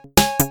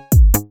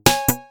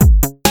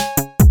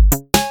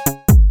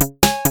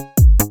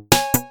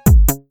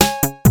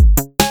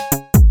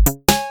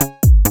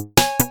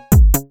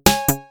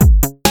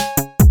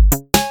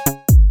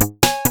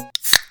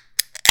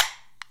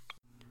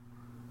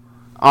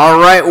All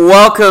right,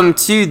 welcome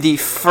to the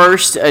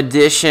first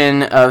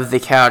edition of the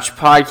Couch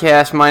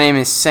Podcast. My name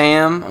is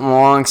Sam. I'm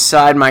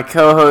alongside my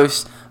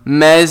co-hosts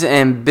Mez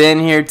and Ben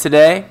here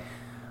today.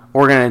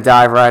 We're going to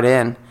dive right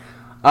in.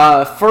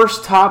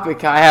 First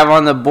topic I have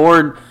on the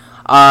board,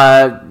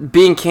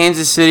 being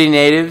Kansas City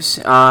natives,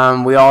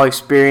 we all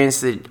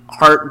experienced the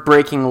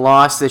heartbreaking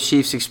loss the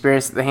Chiefs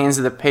experienced at the hands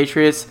of the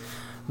Patriots.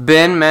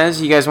 Ben,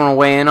 Mez, you guys want to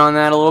weigh in on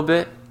that a little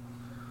bit?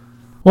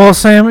 Well,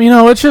 Sam,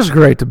 it's just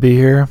great to be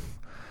here.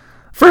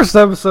 First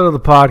episode of the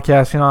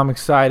podcast, I'm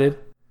excited.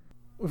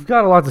 We've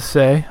got a lot to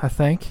say, I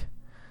think.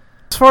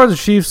 As far as the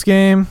Chiefs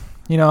game,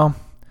 it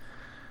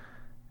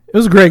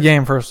was a great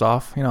game, first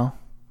off.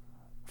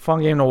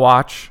 Fun game to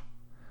watch.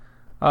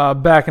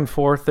 Back and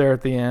forth there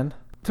at the end.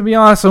 To be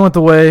honest, it went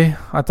the way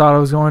I thought it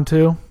was going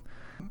to.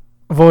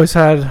 I've always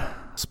had a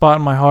spot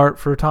in my heart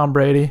for Tom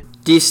Brady.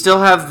 Do you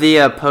still have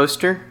the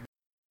poster?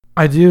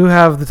 I do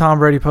have the Tom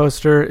Brady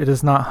poster. It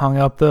is not hung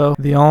up, though.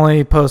 The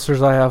only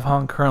posters I have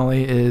hung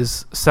currently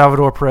is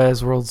Salvador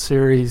Perez World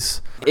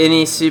Series.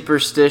 Any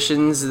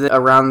superstitions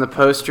around the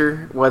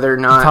poster, whether or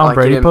not Tom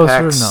Brady it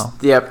impacts poster? No.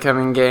 The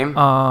upcoming game?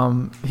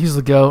 He's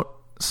the GOAT,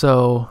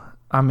 so,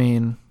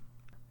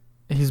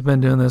 he's been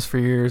doing this for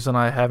years, and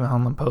I haven't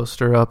hung the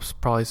poster up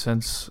probably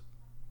since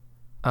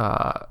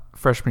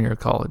freshman year of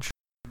college.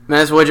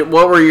 Mez,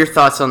 what were your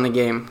thoughts on the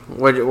game?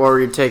 What were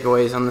your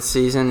takeaways on the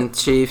season,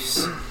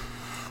 Chiefs?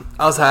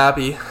 I was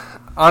happy.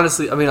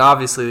 Honestly,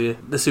 obviously,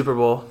 the Super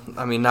Bowl,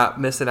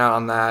 not missing out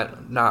on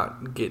that,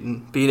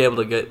 being able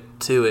to get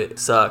to it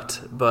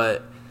sucked.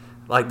 But,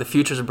 the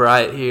future's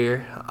bright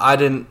here.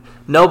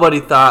 Nobody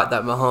thought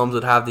that Mahomes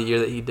would have the year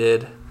that he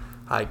did.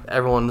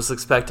 Everyone was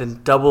expecting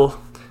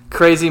double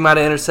crazy amount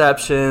of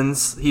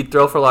interceptions. He'd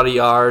throw for a lot of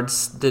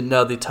yards, didn't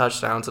know the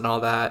touchdowns and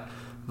all that.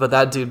 But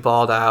that dude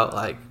balled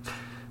out.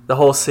 The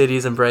whole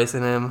city's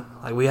embracing him.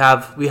 We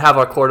have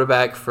our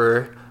quarterback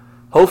for...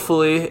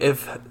 hopefully,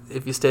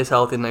 if he stays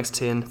healthy the next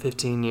 10,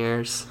 15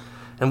 years.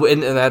 And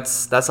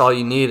that's all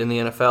you need in the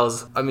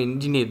NFL.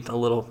 You need a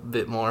little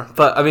bit more.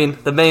 But,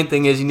 the main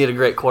thing is you need a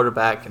great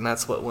quarterback, and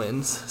that's what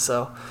wins.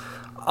 So,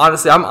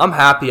 honestly, I'm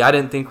happy. I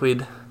didn't think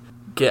we'd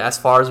get as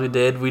far as we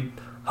did. We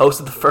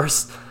hosted the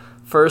first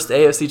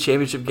AFC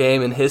Championship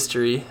game in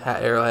history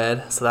at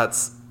Arrowhead. So,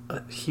 that's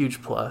a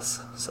huge plus.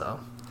 So,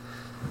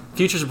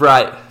 future's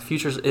bright.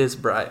 Futures is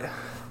bright.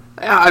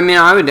 Yeah,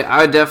 I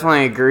would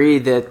definitely agree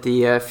that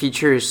the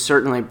future is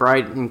certainly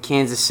bright in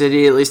Kansas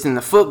City, at least in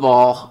the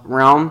football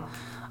realm.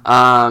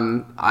 Mahomes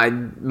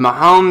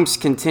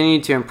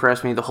continued to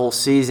impress me the whole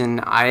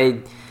season. I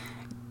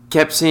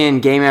kept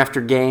seeing game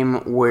after game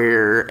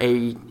where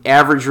a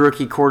average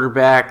rookie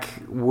quarterback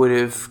would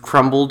have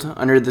crumbled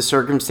under the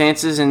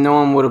circumstances, and no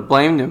one would have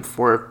blamed him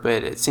for it.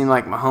 But it seemed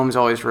like Mahomes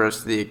always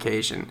rose to the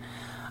occasion.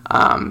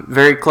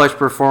 Very clutch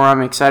performer.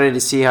 I'm excited to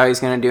see how he's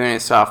going to do in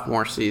his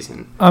sophomore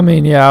season. I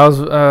was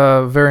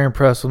very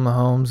impressed with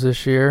Mahomes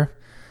this year.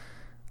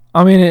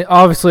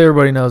 Obviously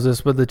everybody knows this,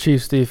 but the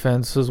Chiefs'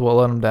 defense is what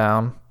let him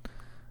down.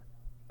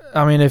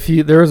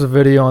 There was a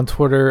video on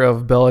Twitter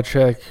of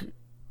Belichick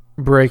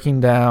breaking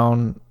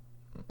down,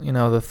 the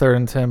 3rd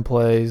and 10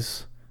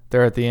 plays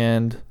there at the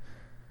end,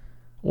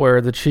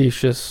 where the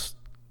Chiefs just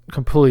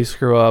completely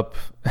screw up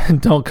and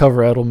don't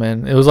cover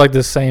Edelman. It was like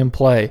the same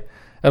play.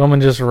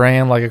 Edelman just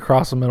ran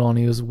across the middle, and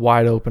he was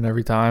wide open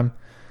every time.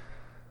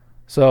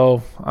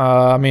 So,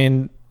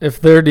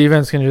 if their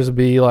defense can just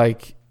be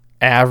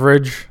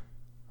average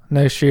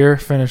next year,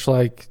 finish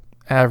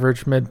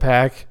average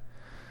mid-pack,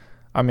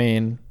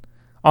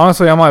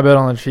 honestly, I might bet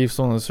on the Chiefs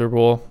winning the Super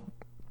Bowl.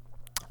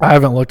 I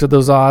haven't looked at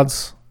those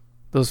odds,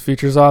 those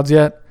futures odds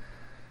yet.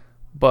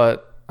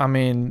 But,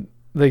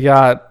 they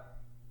got,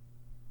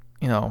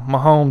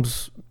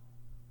 Mahomes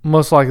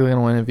most likely going to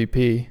win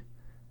MVP.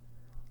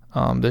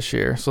 This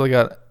year. So they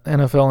got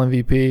NFL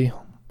MVP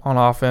on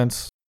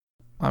offense.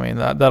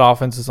 That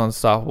offense is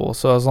unstoppable.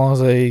 So as long as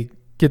they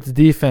get the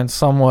defense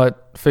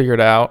somewhat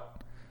figured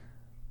out,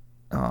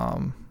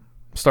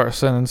 start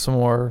sending some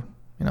more,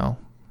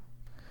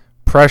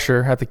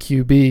 pressure at the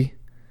QB.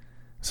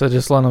 So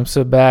just letting them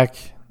sit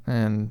back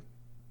and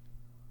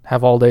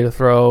have all day to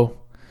throw.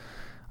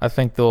 I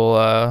think they'll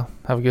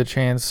have a good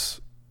chance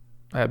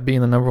at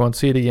being the number 1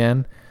 seed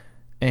again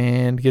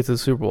and get to the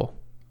Super Bowl.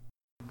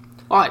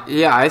 Well,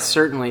 yeah, I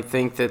certainly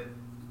think that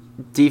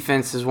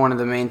defense is one of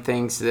the main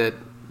things that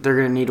they're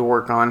going to need to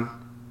work on.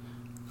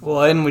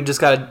 Well, and we just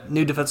got a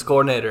new defensive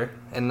coordinator,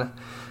 and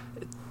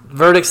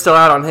verdict's still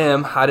out on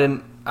him.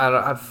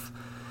 I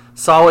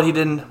saw what he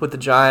did with the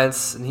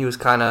Giants, and he was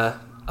kind of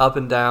up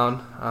and down.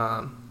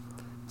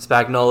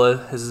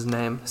 Spagnuolo is his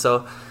name.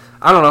 So,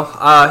 I don't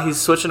know. He's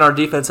switching our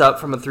defense up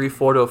from a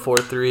 3-4 to a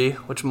 4-3,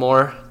 which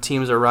more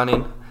teams are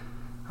running.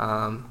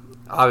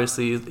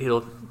 Obviously,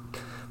 he'll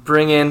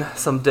bring in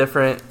some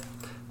different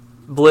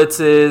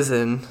blitzes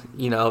and,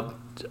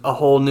 a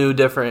whole new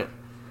different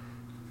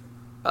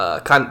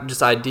kind of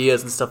just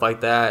ideas and stuff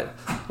like that.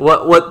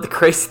 What the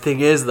crazy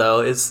thing is,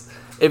 though, is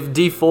if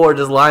D4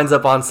 just lines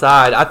up on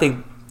side, I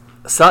think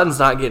Sutton's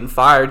not getting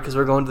fired because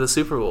we're going to the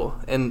Super Bowl,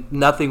 and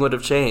nothing would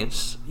have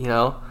changed,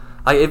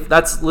 Like if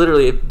that's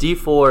literally if D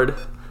Ford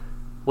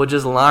would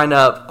just line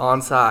up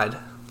onside,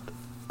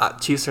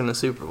 Chiefs are in the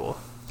Super Bowl,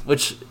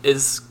 which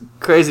is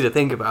crazy to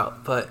think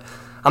about. But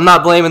I'm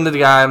not blaming the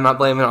guy. I'm not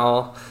blaming it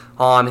all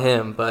on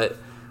him. But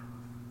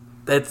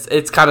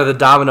it's kind of the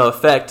domino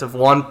effect of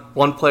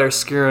one player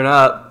screwing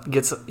up,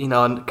 gets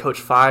and coach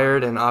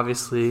fired, and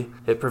obviously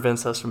it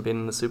prevents us from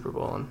being in the Super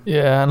Bowl.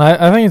 Yeah, and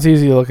I think it's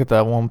easy to look at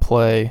that one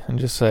play and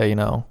just say,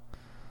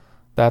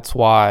 that's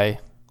why.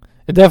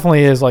 It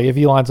definitely is. Like, if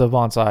he lines up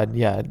onside,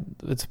 yeah,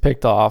 it's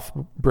picked off.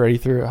 Brady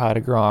threw it high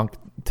to Gronk,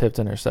 tipped,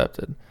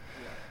 intercepted.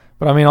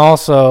 But,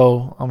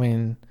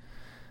 you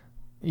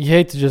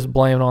hate to just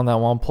blame it on that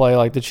one play.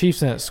 Like, the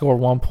Chiefs didn't score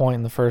 1 point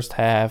in the first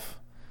half.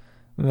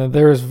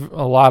 There's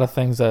a lot of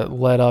things that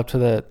led up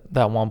to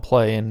that one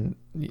play, and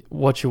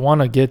what you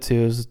want to get to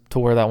is to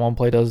where that one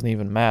play doesn't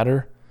even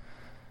matter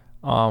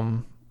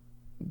for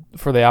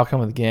the outcome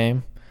of the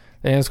game.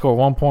 They didn't score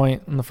 1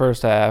 point in the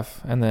first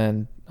half, and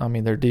then,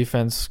 their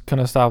defense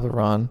couldn't stop the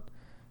run,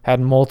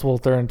 had multiple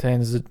 3rd and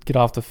 10s to get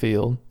off the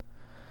field.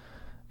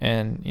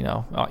 And,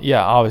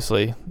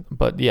 obviously.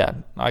 But, yeah,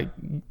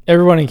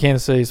 everybody in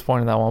Kansas City is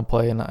pointing that one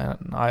play, and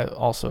I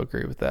also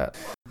agree with that.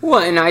 Well,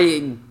 and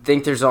I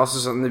think there's also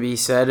something to be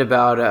said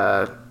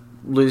about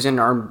losing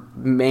our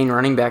main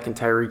running back in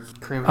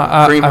Kareem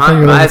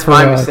Hunt. That's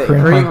my mistake.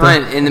 Kareem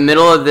Hunt in the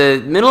middle of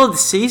the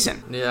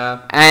season.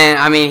 Yeah.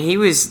 And, he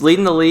was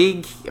leading the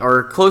league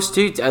or close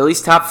to at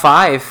least top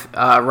 5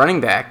 running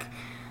back.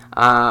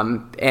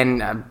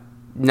 And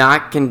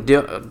not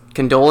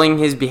condoling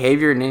his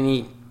behavior in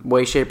any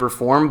way, shape, or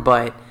form,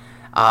 but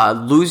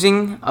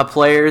losing a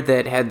player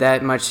that had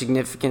that much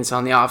significance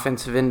on the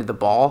offensive end of the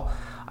ball,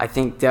 I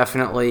think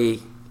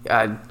definitely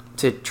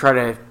to try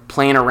to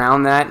plan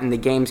around that in the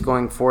games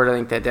going forward, I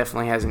think that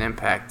definitely has an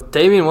impact.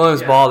 Damian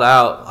Williams balled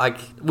out. Like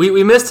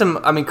we missed him.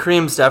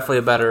 Kareem's definitely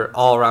a better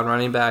all-around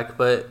running back,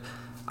 but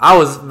I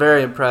was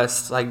very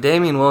impressed. Like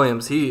Damian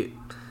Williams, he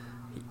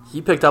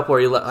picked up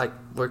where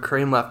where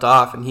Kareem left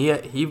off, and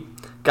he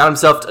got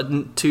himself a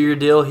 2-year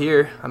deal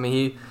here.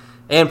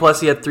 And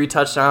plus he had 3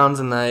 touchdowns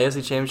in the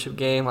AFC Championship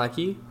game. I'll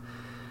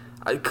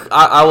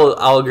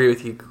agree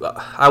with you.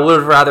 I would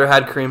have rather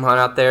had Kareem Hunt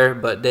out there,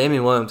 but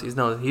Damian Williams,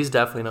 he's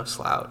definitely no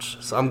slouch.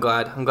 So I'm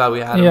glad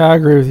we had him. Yeah, I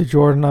agree with you,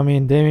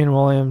 Jordan. Damian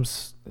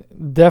Williams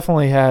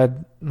definitely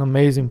had an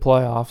amazing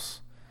playoffs.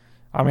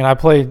 I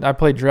played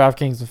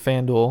DraftKings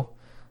and FanDuel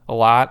a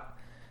lot,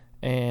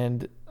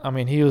 and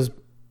he was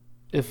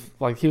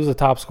a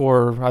top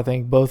scorer. I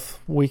think both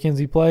weekends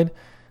he played.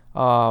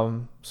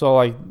 So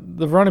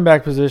the running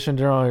back position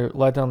didn't really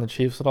let down the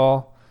Chiefs at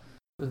all.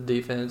 The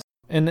defense.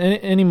 And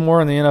anymore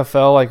in the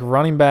NFL,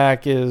 running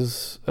back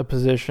is a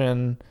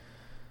position,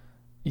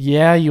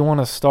 yeah, you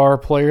want a star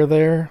player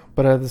there,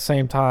 but at the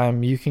same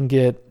time, you can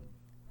get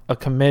a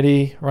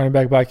committee, running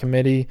back by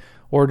committee,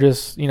 or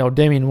just,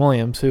 Damian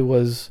Williams, who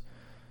was,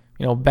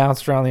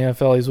 bounced around the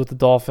NFL. He's with the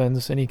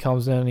Dolphins, and he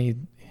comes in and he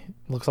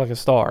looks like a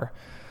star.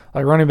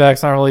 Running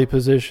back's not really a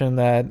position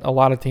that a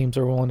lot of teams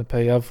are willing to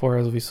pay up for,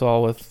 as we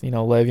saw with,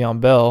 Le'Veon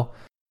Bell.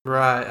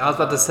 Right. I was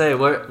about to say,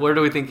 where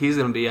do we think he's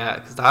going to be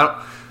at?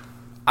 Because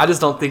I just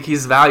don't think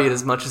he's valued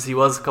as much as he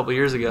was a couple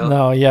years ago.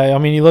 No, yeah.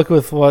 You look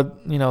with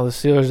what, the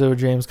Steelers did with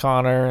James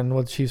Conner and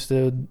what the Chiefs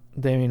did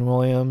with Damian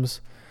Williams.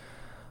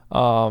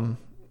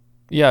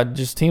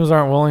 Just teams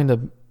aren't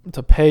willing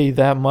to pay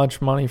that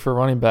much money for a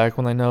running back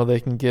when they know they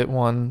can get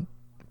one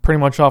pretty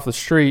much off the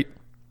street,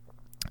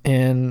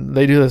 and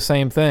they do the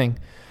same thing.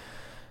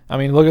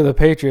 Look at the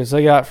Patriots.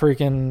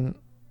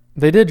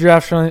 They did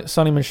draft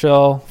Sonny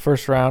Michel,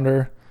 first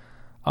rounder.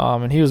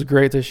 And he was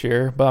great this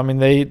year. But,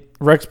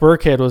 Rex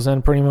Burkhead was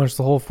in pretty much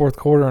the whole fourth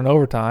quarter in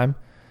overtime.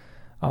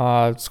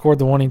 Scored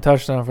the winning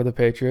touchdown for the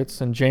Patriots.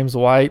 And James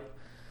White,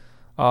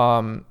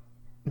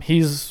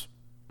 he's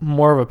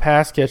more of a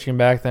pass-catching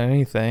back than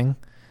anything.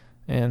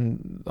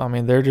 And,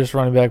 they're just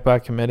running back by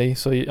committee.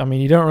 So, you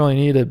don't really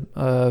need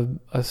a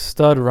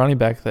stud running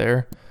back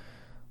there,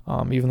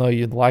 even though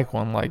you'd like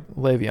one like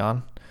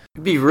Le'Veon.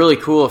 It'd be really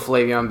cool if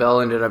Le'Veon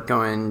Bell ended up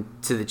going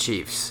to the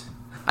Chiefs.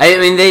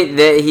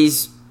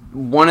 He's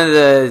one of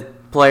the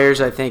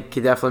players I think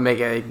could definitely make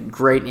a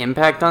great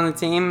impact on the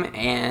team,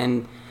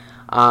 and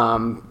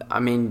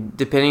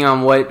depending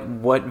on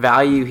what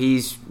value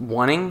he's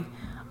wanting,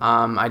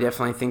 I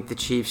definitely think the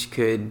Chiefs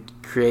could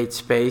create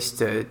space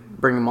to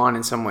bring him on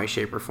in some way,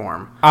 shape, or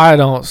form. I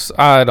don't think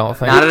the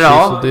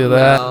Chiefs will do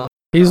that. No.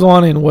 He's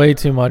wanting way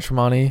too much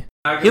money.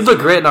 He'd look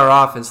great in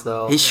our offense,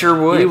 though. He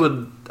sure would. He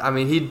would.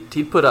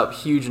 He'd put up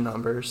huge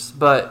numbers,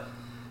 but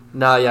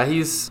no, yeah,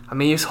 he's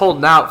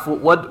holding out.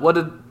 What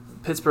did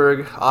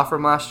Pittsburgh offer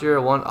him last year?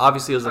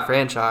 Obviously it was a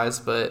franchise,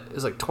 but it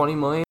was like $20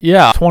 million.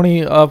 Yeah,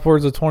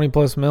 upwards of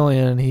 $20+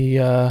 million, and he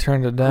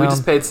turned it down. We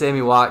just paid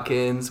Sammy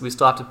Watkins. We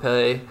still have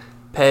to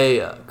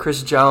pay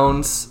Chris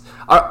Jones.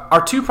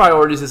 Our 2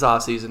 priorities this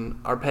offseason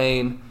are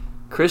paying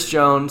Chris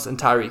Jones and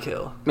Tyreek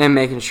Hill, and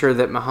making sure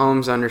that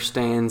Mahomes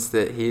understands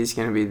that he's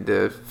going to be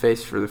the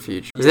face for the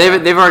future. Yeah.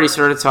 They've already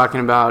started talking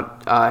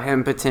about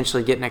him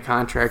potentially getting a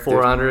contract.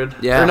 400.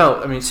 Yeah. Or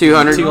no,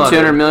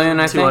 200 million.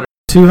 I think.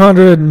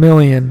 $200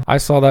 million. I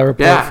saw that report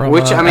Yeah, from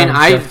which I mean, Adam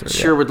I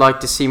Schefter, sure would like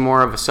to see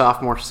more of a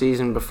sophomore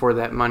season before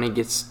that money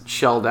gets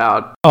shelled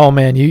out. Oh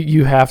man,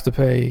 you have to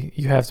pay.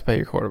 You have to pay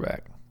your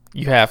quarterback.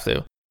 You have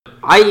to.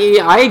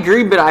 I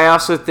agree, but I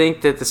also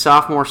think that the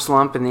sophomore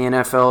slump in the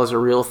NFL is a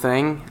real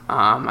thing.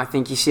 I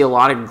think you see a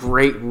lot of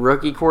great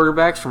rookie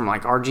quarterbacks from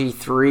like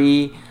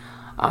RG3.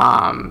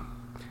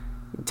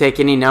 Take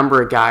any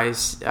number of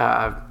guys,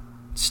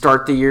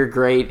 start the year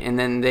great, and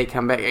then they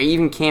come back.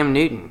 Even Cam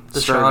Newton.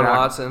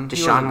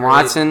 Deshaun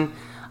Watson.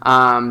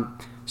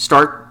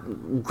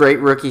 Start great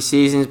rookie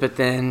seasons, but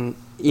then,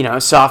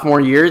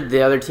 sophomore year,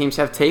 the other teams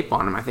have tape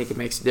on them. I think it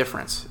makes a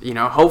difference.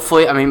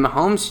 Hopefully,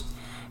 Mahomes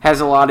has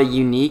a lot of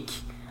unique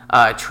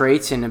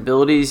traits and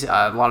abilities,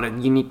 a lot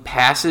of unique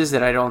passes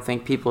that I don't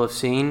think people have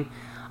seen.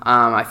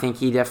 I think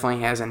he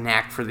definitely has a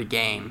knack for the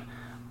game,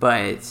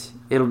 but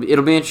it'll be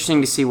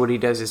interesting to see what he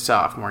does his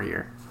sophomore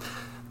year.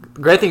 The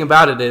great thing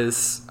about it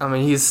is,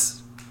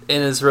 he's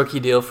in his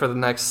rookie deal for the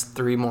next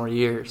 3 more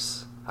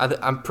years.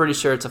 I'm pretty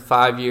sure it's a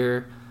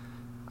 5-year.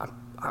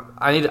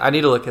 I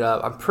need to look it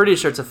up. I'm pretty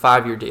sure it's a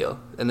 5-year deal,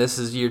 and this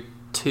is year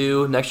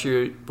 2. Next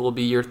year will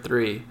be year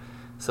 3.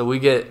 So we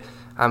get.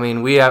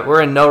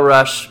 We're in no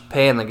rush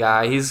paying the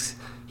guy. He's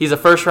a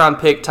first-round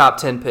pick, top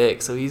 10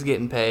 pick, so he's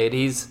getting paid.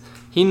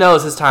 He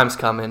knows his time's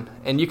coming,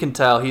 and you can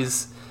tell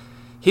he's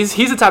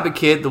the type of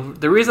kid.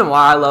 The reason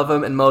why I love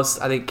him, and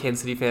most I think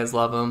Kansas City fans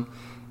love him,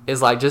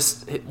 is like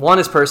just one,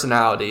 his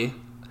personality,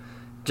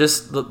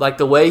 just like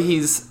the way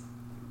he's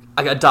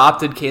like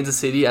adopted Kansas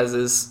City as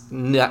his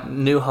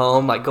new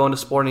home, like going to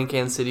sporting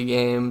Kansas City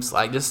games,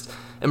 like just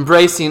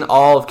embracing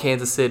all of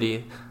Kansas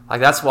City. Like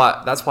that's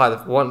why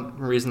the one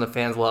reason the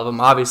fans love him.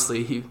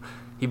 Obviously,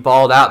 he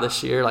balled out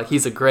this year. Like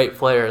he's a great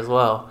player as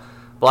well.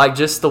 But like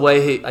just the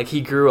way he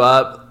grew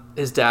up.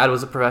 His dad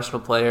was a professional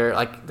player.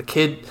 Like the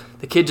kid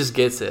just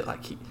gets it.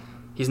 Like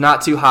he's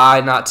not too high,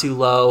 not too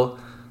low.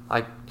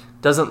 Like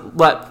doesn't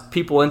let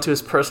people into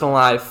his personal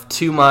life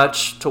too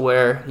much to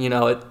where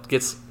it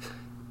gets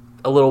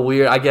a little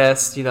weird. I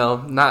guess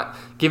not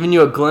giving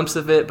you a glimpse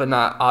of it, but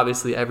not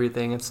obviously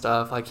everything and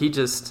stuff. Like he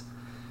just.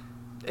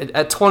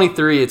 At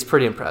 23, it's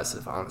pretty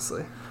impressive,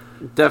 honestly.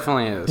 It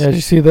definitely is. Yeah, did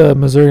you see the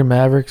Missouri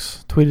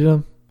Mavericks tweeted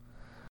him?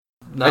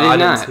 No, I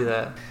didn't see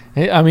that.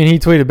 He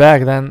tweeted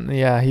back. Then,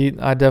 yeah,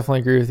 I definitely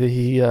agree with you.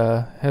 He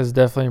has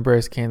definitely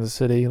embraced Kansas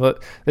City.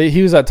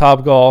 He was at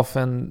Topgolf,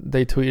 and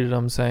they tweeted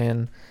him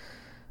saying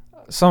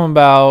something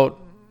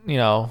about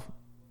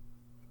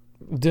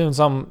doing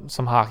some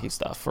hockey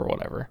stuff or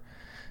whatever.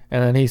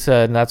 And then he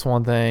said, and that's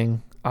one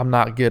thing I'm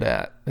not good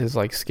at is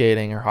like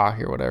skating or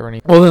hockey or whatever.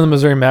 Then the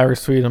Missouri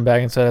Mavericks tweeted him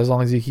back and said, as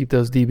long as you keep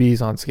those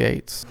DBs on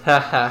skates.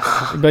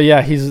 But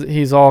yeah,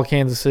 he's all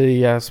Kansas City.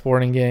 Yeah,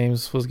 sporting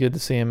games was good to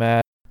see him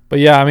at. But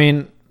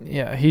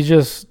yeah, he's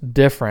just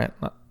different.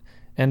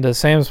 And to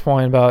Sam's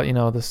point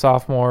about the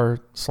sophomore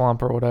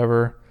slump or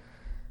whatever,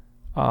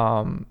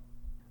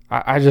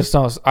 I just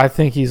don't. I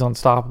think he's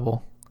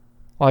unstoppable.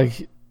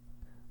 Like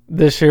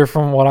this year,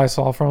 from what I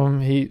saw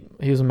from him,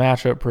 he was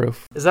matchup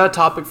proof. Is that a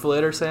topic for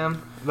later,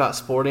 Sam? About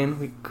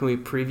sporting? Can we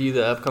preview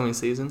the upcoming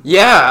season?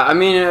 Yeah,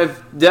 I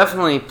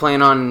definitely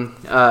plan on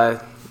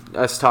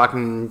us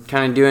talking,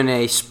 kind of doing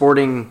a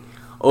sporting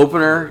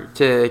opener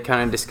to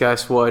kind of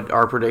discuss what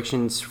our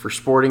predictions for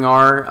sporting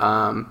are,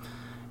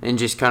 and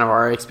just kind of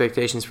our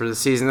expectations for the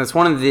season. That's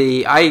one of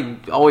the. I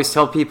always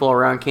tell people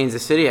around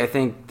Kansas City, I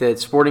think that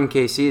Sporting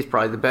KC is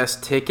probably the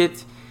best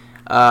ticket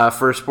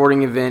for a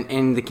sporting event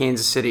in the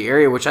Kansas City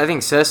area, which I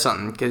think says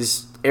something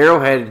because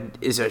Arrowhead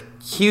is a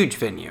huge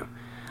venue.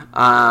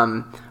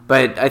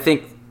 But I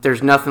think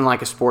there's nothing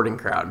like a sporting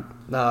crowd.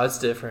 No, it's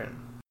different.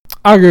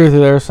 I agree with you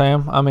there,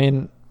 Sam.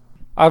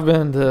 I've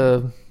been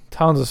to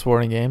tons of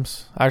sporting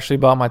games. I actually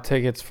bought my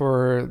tickets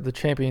for the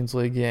Champions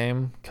League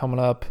game coming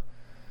up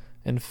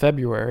in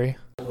February.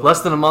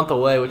 Less than a month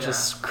away, which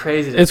is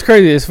crazy. It's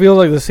crazy. It feels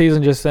like the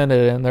season just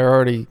ended and they're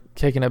already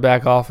kicking it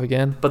back off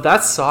again. But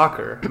that's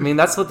soccer.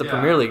 That's what the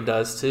Premier League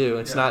does too.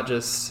 It's not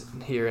just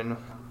here in.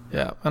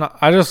 Yeah, and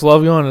I just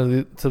love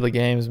going to the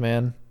games,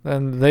 man.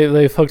 And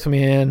they've hooked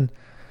me in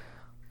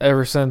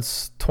ever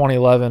since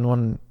 2011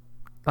 when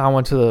I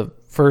went to the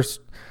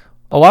first.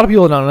 A lot of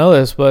people don't know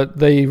this, but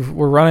they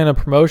were running a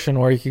promotion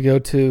where you could go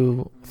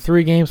to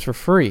 3 games for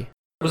free.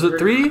 Was it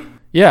 3?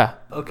 Yeah.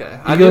 Okay.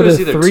 You go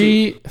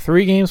to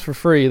three games for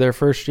free their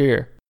first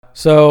year.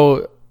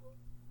 So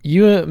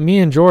me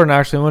and Jordan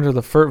actually went to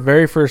the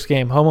very first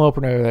game, home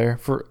opener there,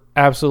 for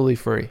absolutely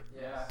free.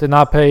 Yeah. Did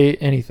not pay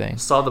anything.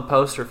 Saw the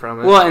poster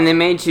from it. Well, and they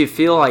made you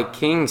feel like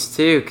kings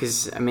too,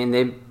 because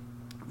they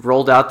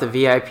rolled out the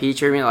VIP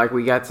treatment. Like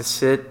we got to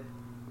sit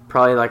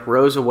probably like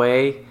rows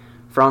away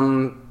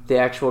from the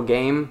actual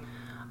game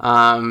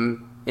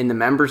in the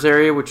members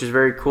area, which is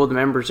very cool. The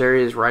members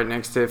area is right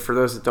next to, for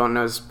those that don't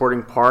know, the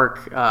Sporting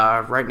Park,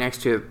 right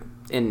next to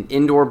an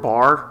indoor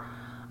bar,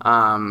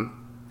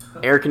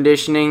 air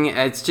conditioning.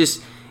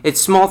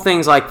 It's small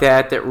things like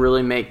that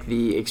really make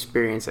the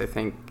experience, I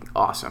think,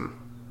 awesome.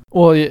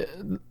 Well,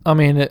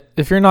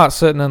 if you're not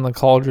sitting in the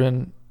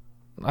Cauldron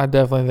I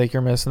definitely think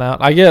you're missing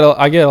out. I get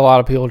a lot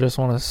of people just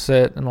want to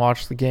sit and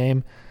watch the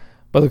game,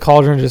 but the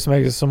Cauldron just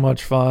makes it so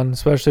much fun,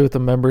 especially with the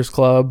members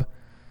club.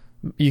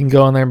 You can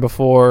go in there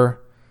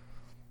before,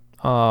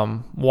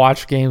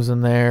 watch games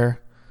in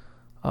there.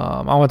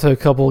 I went to a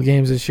couple of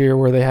games this year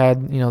where they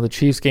had, the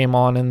Chiefs game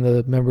on in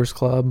the members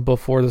club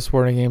before the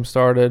sporting game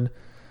started,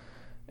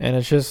 and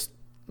it's just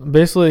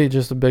basically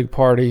just a big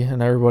party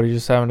and everybody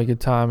just having a good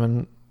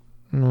time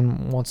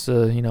and wants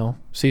to,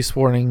 see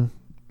sporting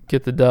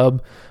get the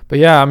dub. But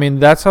yeah, I mean,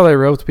 that's how they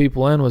roped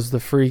people in, was the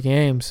free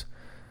games.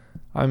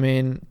 I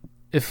mean,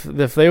 if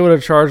they would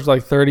have charged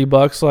like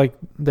 $30 like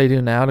they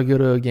do now to go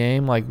to a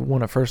game, like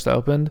when it first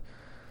opened,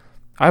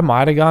 I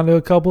might have gone to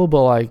a couple,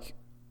 but like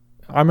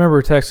I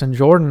remember texting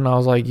Jordan and I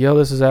was like, yo,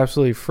 this is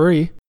absolutely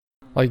free.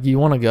 Like, you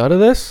want to go to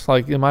this?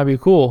 Like, it might be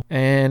cool.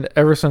 And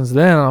ever since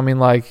then, I mean,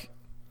 like,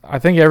 I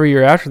think every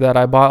year after that,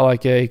 I bought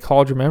like a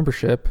Cauldron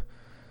membership.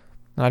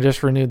 And I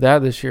just renewed that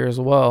this year as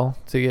well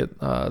to get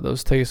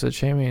those tickets to the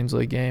Champions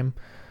League game.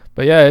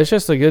 But yeah, it's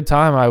just a good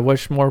time. I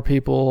wish more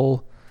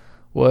people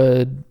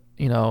would,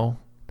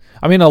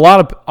 I mean,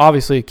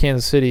 obviously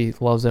Kansas City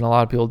loves it and a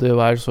lot of people do. But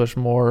I just wish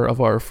more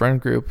of our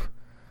friend group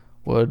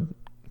would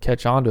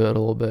catch on to it a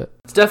little bit.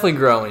 It's definitely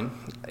growing.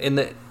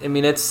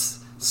 It's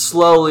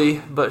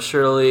slowly but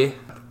surely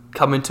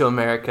coming to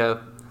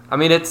America. I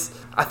mean,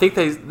 I think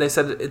they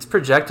said it's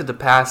projected to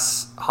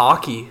pass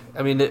hockey.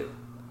 I mean,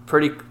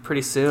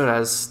 pretty soon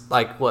as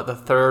like the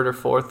third or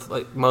fourth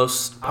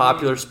most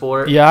popular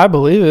sport. Yeah, I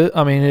believe it.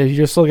 I mean, if you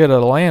just look at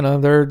Atlanta,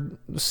 they're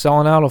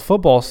selling out a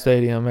football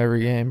stadium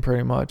every game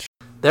pretty much.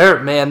 They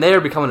are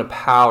becoming a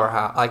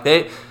powerhouse. Like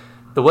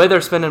the way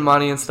they're spending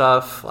money and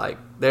stuff, like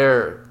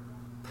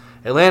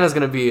Atlanta's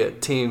going to be a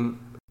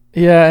team.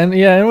 Yeah,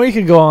 and we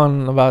could go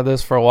on about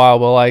this for a while,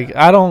 but like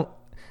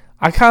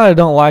I kind of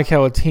don't like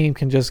how a team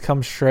can just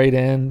come straight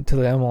in to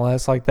the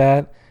MLS like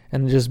that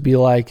and just be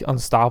like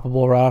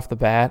unstoppable right off the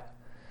bat.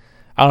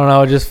 I don't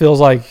know. It just feels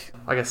like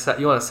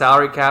you want a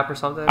salary cap or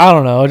something? I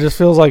don't know. It just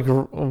feels like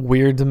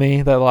weird to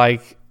me that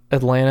like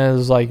Atlanta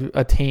is like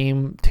a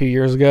team 2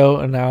 years ago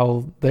and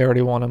now they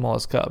already won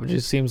MLS Cup. It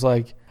just seems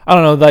like, I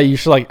don't know, that you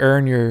should like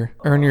earn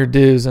your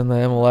dues in the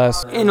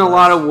MLS. In a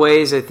lot of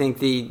ways, I think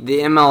the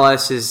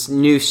MLS is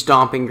new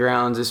stomping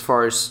grounds as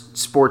far as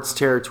sports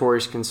territory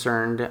is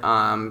concerned.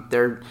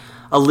 They're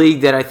a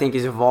league that I think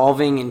is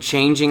evolving and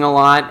changing a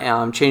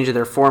lot, changing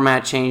their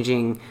format,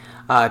 changing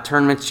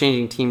tournaments,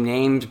 changing team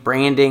names,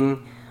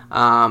 branding,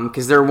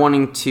 because they're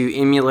wanting to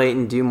emulate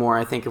and do more,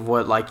 I think, of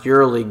what like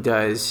EuroLeague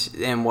does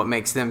and what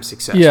makes them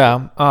successful.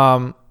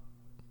 Yeah.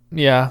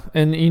 Yeah,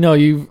 and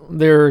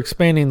they're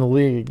expanding the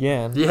league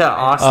again. Yeah,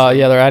 Austin.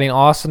 They're adding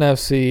Austin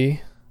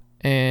FC,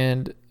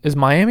 and is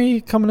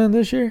Miami coming in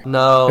this year?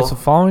 No, it's the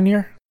following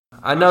year.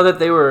 I know that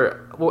they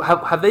were. Well,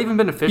 have they even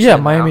been officially? Yeah,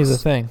 Miami's a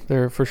thing.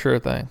 They're for sure a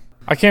thing.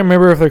 I can't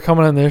remember if they're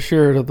coming in this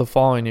year or the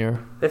following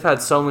year. They've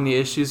had so many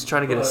issues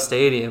trying to get a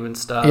stadium and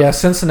stuff. Yeah,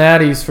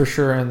 Cincinnati's for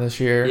sure in this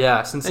year.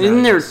 Yeah, Cincinnati.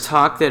 Isn't there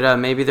talk that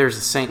maybe there's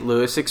a St.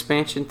 Louis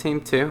expansion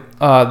team too?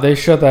 They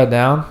shut that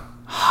down.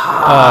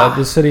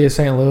 The city of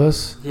St.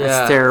 Louis. Yeah,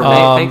 that's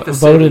terrible.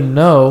 Voted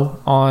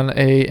no on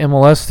a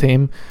MLS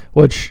team,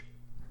 which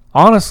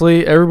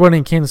honestly everybody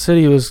in Kansas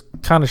City was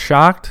kind of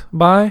shocked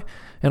by,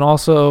 and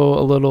also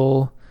a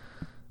little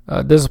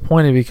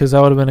disappointed because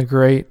that would have been a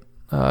great,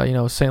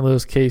 St.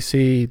 Louis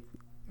KC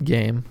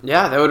game.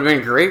 Yeah, that would have been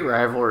a great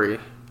rivalry.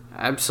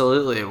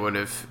 Absolutely, it would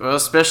have. Well,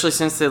 especially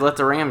since they let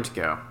the Rams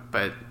go.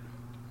 But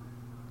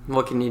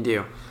what can you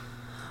do?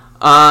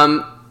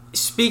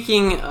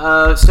 Speaking,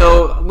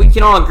 so we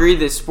can all agree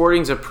that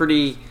sporting's a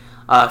pretty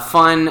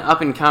fun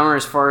up-and-comer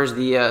as far as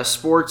the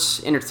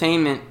sports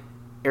entertainment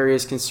area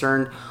is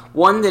concerned.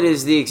 One that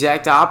is the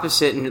exact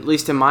opposite, and at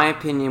least in my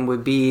opinion,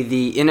 would be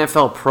the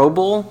NFL Pro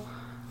Bowl.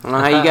 I don't know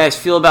how you guys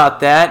feel about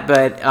that,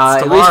 but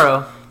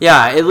tomorrow.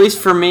 At least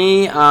for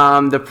me,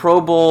 the Pro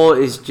Bowl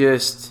is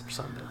just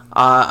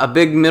a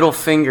big middle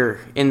finger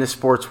in the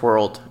sports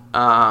world.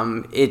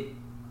 It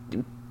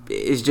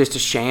is just a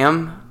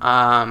sham.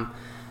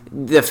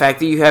 The fact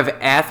that you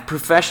have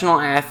professional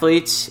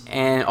athletes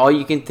and all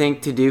you can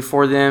think to do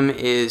for them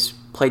is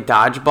play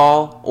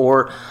dodgeball,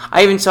 or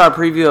I even saw a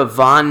preview of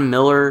Von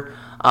Miller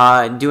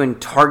doing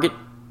target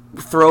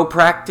throw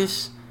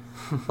practice.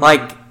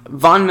 Like,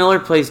 Von Miller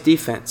plays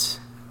defense.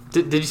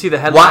 Did you see the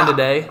headline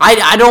today?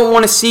 I don't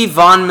want to see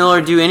Von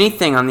Miller do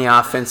anything on the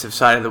offensive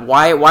side of the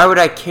why would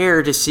I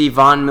care to see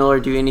Von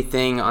Miller do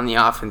anything on the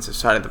offensive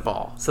side of the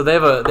ball? So they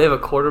have a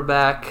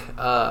quarterback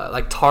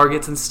like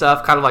targets and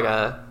stuff, kind of like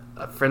a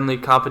friendly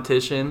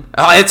competition.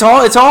 It's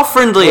all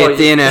friendly at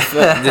the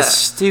NFL, this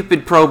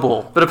stupid Pro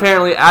Bowl. But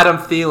apparently Adam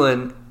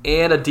Thielen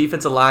and a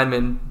defensive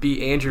lineman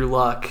beat Andrew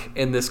Luck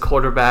in this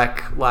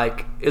quarterback,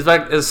 it's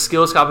like a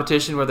skills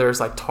competition where there's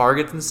like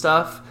targets and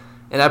stuff.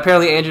 And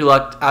apparently Andrew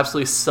Luck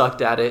absolutely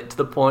sucked at it to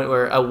the point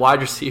where a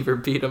wide receiver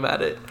beat him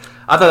at it.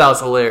 I thought that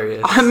was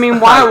hilarious. I mean,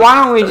 why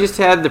don't we just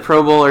have the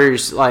Pro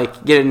Bowlers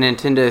get a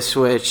Nintendo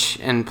Switch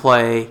and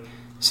play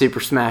Super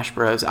Smash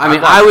Bros.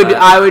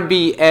 I would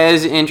be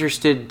as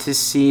interested to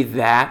see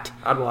that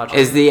I'd watch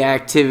as it. the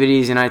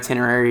activities and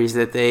itineraries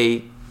that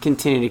they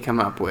continue to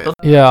come up with.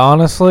 Yeah,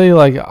 honestly,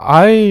 like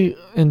I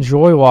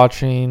enjoy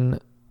watching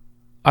the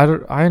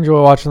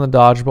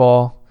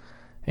dodgeball.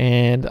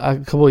 And a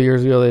couple of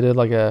years ago, they did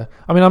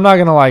I'm not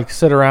gonna like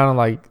sit around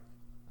and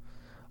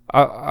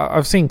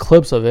I've seen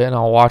clips of it and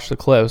I'll watch the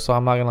clips. So I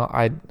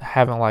don't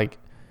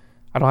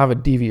have a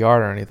DVR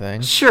or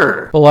anything.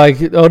 Sure. But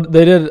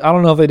they did. I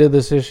don't know if they did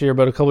this year,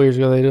 but a couple of years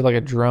ago they did like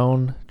a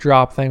drone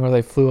drop thing where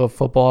they flew a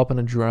football up in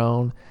a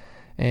drone,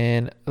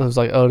 and it was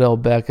like Odell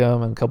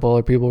Beckham and a couple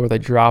other people where they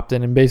dropped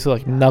in and basically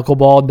like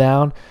knuckleballed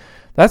down.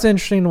 That's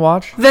interesting to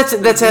watch. That's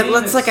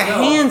like a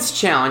hands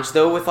challenge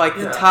though with like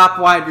the top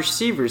wide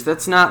receivers.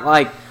 That's not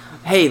like,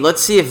 hey,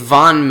 let's see if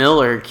Von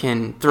Miller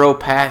can throw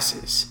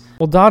passes.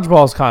 Well,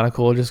 dodgeball is kind of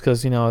cool just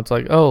because it's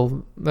like,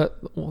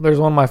 there's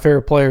one of my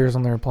favorite players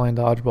and they're playing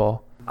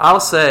dodgeball.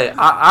 I'll say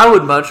I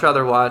would much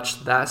rather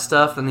watch that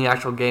stuff than the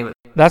actual game.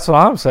 That's what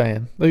I'm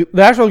saying. The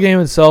actual game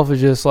itself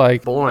is just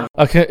like Boring.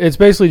 It's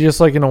basically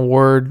just like an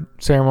award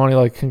ceremony.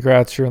 Like,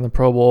 congrats, you're in the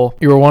Pro Bowl.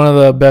 You were one of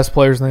the best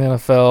players in the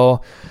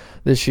NFL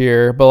this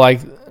year, but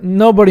like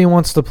nobody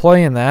wants to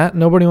play in that.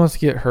 Nobody wants to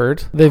get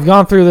hurt. They've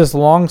gone through this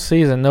long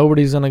season.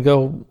 Nobody's gonna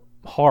go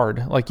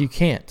hard. Like, you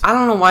can't. I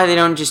don't know why they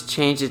don't just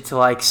change it to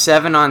like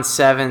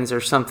 7-on-7s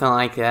or something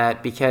like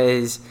that,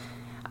 because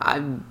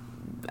take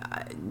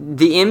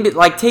the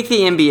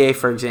NBA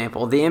for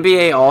example. The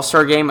NBA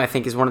All-Star Game I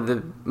think is one of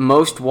the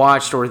most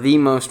watched or the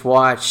most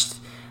watched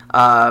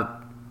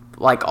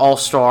like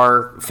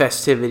All-Star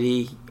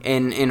festivity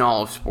in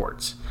all of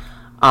sports.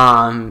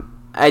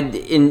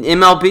 In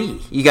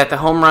MLB, you got the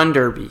Home Run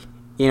Derby.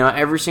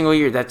 Every single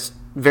year. That's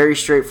very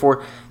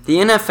straightforward. The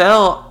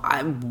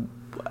NFL,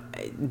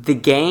 the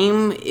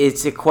game,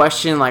 it's a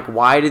question like,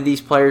 why do these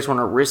players want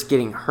to risk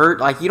getting hurt?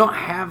 Like, you don't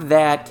have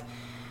that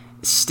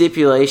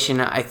stipulation,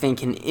 I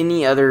think, in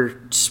any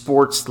other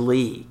sports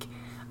league.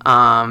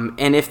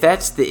 And if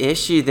that's the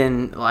issue,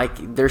 then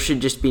like there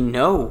should just be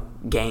no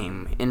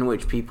game in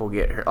which people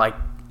get hurt. Like,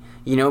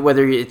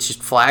 whether it's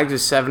just flags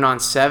with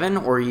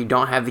 7-on-7 or you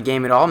don't have the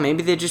game at all,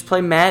 maybe they just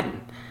play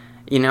Madden.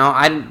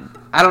 I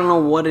don't know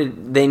what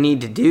they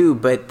need to do,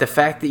 but the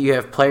fact that you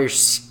have players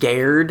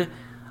scared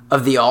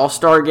of the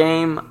All-Star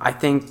game, I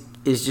think,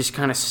 is just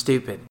kind of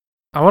stupid.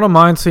 I wouldn't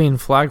mind seeing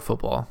flag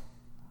football.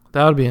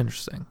 That would be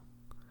interesting.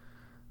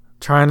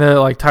 Trying to,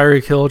 like,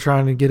 Tyreek Hill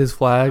trying to get his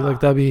flag, like,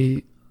 that'd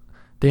be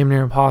damn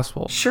near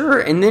impossible. Sure,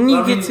 and then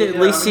you get to at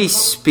least see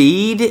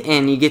speed,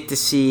 and you get to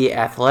see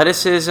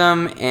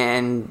athleticism,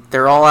 and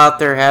they're all out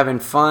there having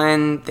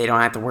fun. They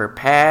don't have to wear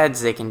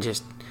pads. They can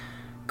just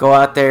go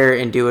out there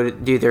and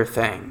do their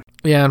thing.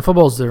 Yeah, and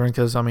football's different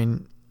because,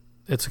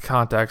 it's a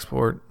contact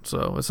sport,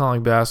 so it's not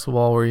like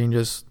basketball where you can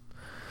just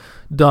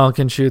dunk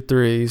and shoot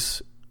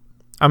threes.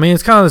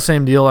 It's kind of the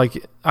same deal.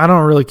 Like, I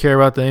don't really care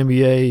about the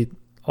NBA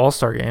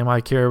All-Star Game.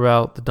 I care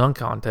about the dunk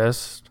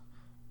contest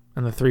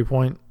and the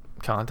three-point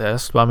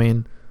contest. But,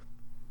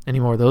 any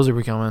more of those are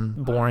becoming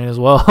boring as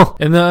well.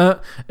 And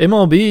the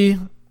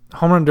MLB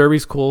Home Run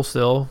Derby's cool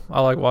still.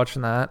 I like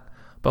watching that.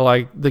 But,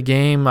 like, the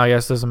game, I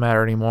guess, doesn't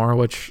matter anymore,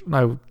 which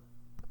I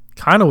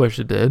kind of wish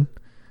it did.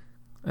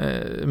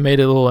 It made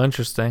it a little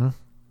interesting,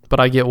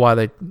 but I get why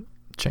they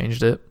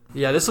changed it.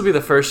 Yeah, this will be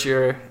the first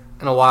year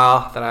in a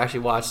while that I actually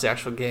watched the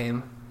actual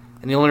game.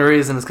 And the only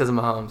reason is because of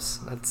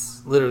Mahomes.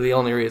 That's literally the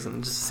only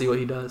reason, just to see what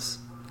he does.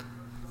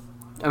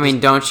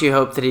 Don't you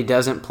hope that he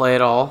doesn't play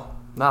at all?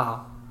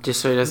 No.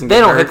 Just so he doesn't They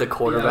get don't hurt? hit the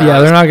quarterback.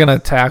 Yeah, they're not going to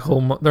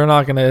tackle. They're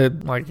not going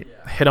to, like,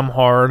 hit him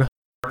hard.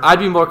 I'd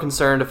be more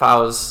concerned if I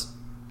was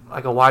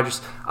like a wide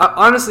receiver.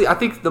 Honestly, I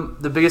think the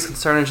biggest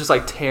concern is just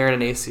like tearing an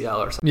ACL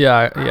or something.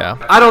 Yeah.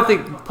 I don't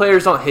think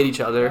players don't hit each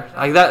other.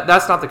 Like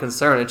that's not the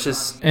concern. It's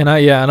just I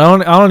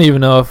don't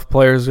even know if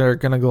players are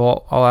gonna go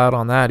all out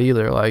on that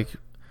either. Like,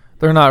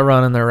 they're not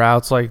running their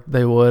routes like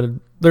they would.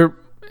 They're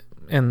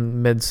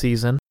in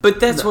mid-season. But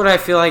that's what I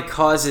feel like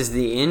causes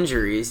the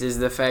injuries, is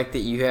the fact that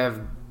you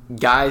have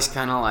guys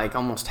kind of like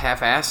almost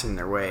half-assing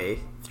their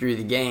way through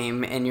the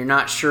game, and you're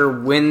not sure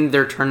when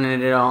they're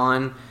turning it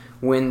on,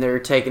 when they're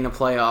taking a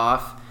play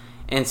off,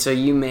 and so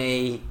you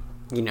may,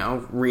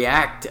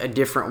 react a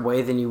different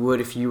way than you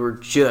would if you were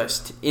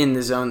just in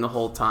the zone the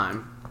whole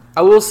time.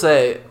 I will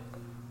say,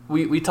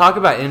 we talk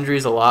about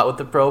injuries a lot with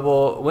the Pro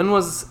Bowl. When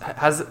was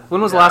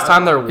the last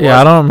time there was? Yeah,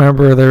 I don't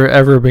remember there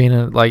ever being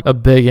a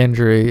big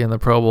injury in the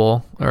Pro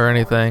Bowl or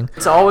anything.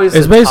 It's always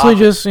it's basically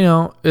just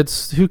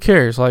it's who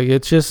cares? Like,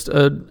 it's just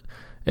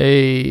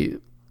basically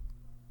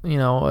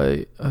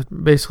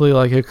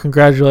like a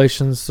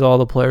congratulations to all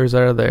the players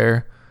that are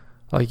there.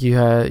 Like,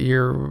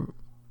 you're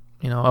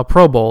a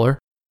Pro Bowler,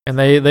 and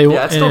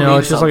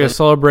it's just like a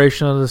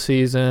celebration of the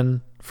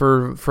season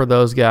for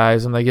those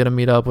guys, and they get to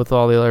meet up with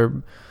all the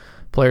other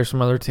players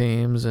from other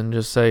teams and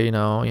just say,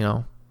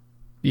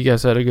 you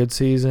guys had a good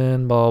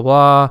season, blah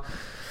blah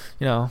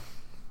blah.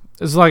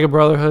 It's like a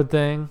brotherhood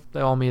thing. They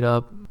all meet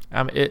up.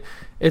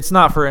 It's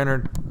not for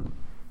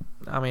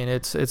I mean,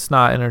 it's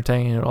not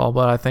entertaining at all,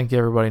 but I think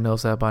everybody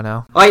knows that by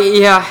now.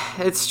 Yeah,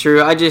 it's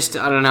true. I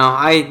don't know.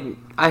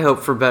 I hope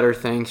for better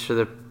things for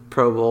the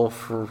Pro Bowl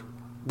for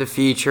the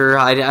future.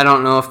 I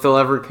don't know if they'll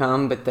ever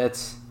come, but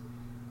that's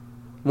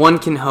one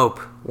can hope.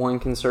 One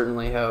can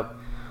certainly hope.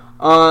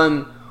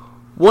 One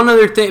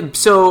other thing.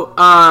 So,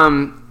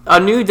 a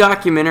new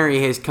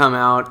documentary has come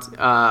out,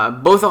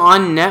 both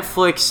on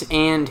Netflix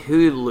and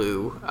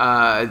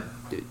Hulu.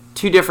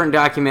 Two different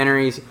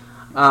documentaries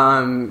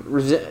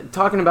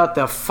talking about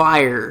the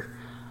Fyre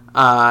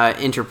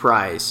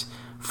enterprise.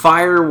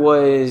 Fyre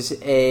was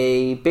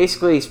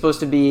basically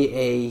supposed to be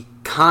a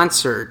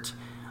concert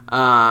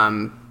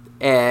in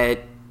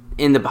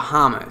the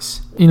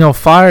Bahamas. You know,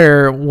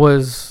 Fyre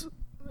was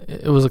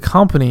a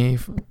company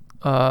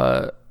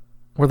where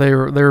they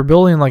were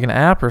building like an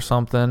app or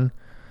something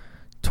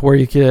to where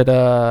you could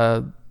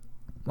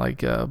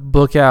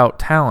book out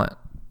talent.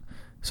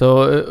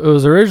 So it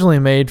was originally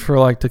made for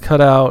like to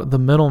cut out the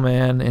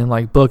middleman and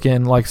like book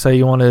in, like say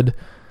you wanted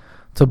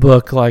to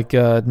book like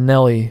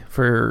Nelly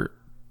for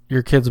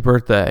your kid's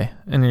birthday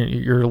and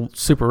you're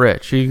super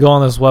rich. You go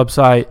on this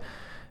website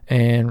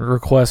and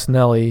request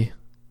Nelly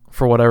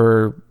for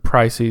whatever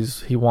price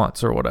he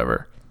wants or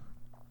whatever.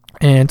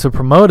 And to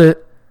promote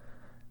it,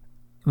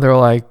 they're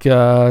like,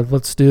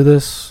 let's do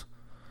this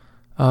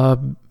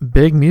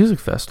big music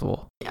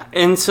festival. Yeah.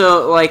 And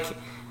so like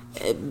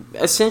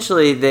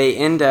essentially they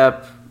end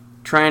up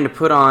trying to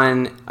put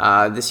on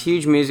this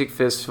huge music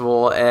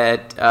festival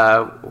at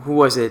who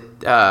was it?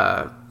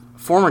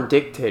 Former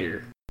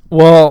dictator.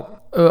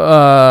 Well,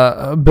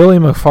 Billy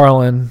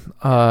McFarland.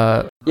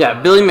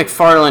 Billy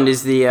McFarland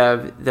is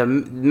the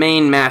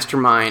main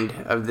mastermind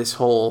of this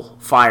whole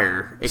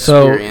Fyre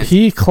experience. So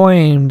he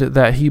claimed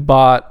that he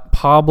bought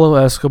Pablo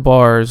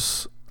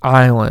Escobar's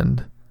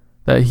island,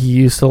 that he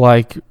used to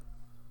like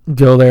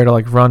go there to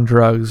like run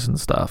drugs and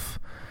stuff.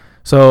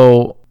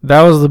 So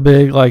that was the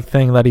big like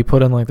thing that he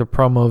put in like the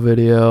promo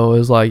video,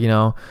 is like, you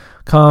know,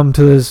 come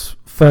to this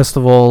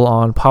festival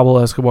on Pablo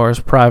Escobar's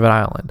private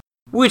island.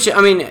 Which,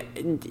 I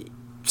mean,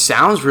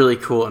 sounds really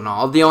cool and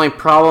all. The only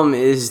problem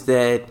is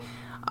that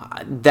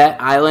that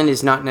island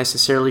is not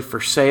necessarily for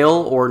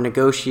sale or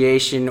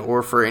negotiation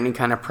or for any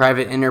kind of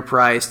private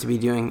enterprise to be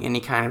doing any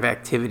kind of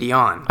activity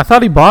on. I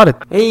thought he bought it.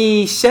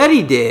 He said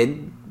he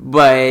did,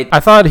 but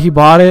I thought he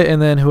bought it,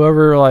 and then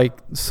whoever like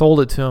sold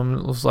it to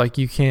him was like,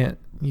 you can't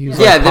use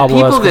like, the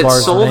Pablo people that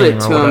Escobar's sold name it or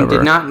to him whatever.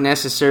 did not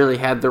necessarily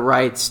have the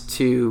rights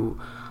to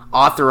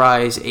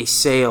authorize a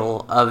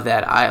sale of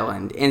that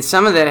island. And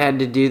some of that had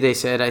to do, they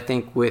said, I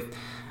think, with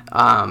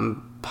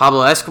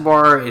Pablo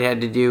Escobar. It had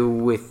to do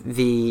with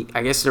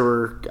I guess there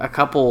were a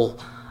couple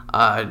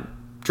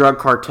drug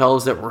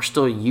cartels that were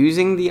still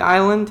using the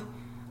island.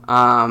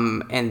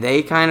 And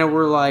they kind of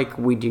were like,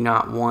 we do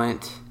not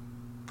want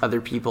other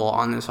people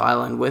on this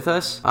island with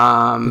us.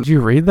 Did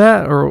you read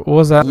that, or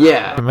was that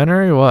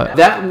documentary or what?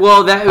 That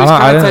was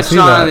kind of touched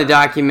on in the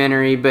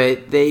documentary,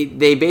 but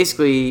they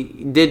basically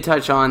did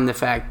touch on the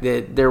fact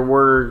that there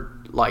were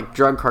like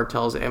drug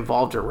cartels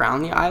involved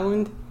around the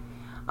island,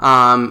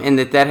 and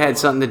that had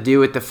something to do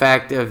with the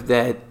fact of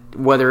that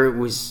whether it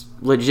was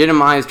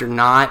legitimized or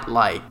not.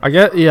 Like I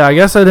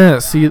guess I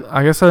didn't see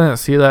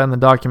that in the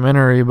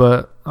documentary,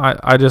 but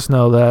I just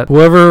know that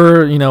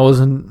whoever, you know, was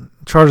in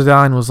charge of the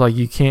island was like,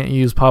 you can't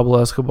use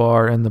Pablo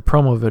Escobar in the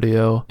promo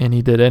video, and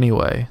he did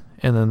anyway,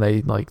 and then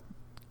they like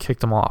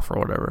kicked him off or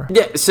whatever.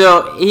 Yeah,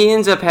 so he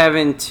ends up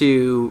having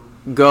to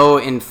go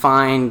and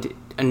find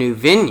a new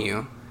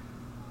venue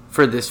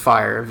for this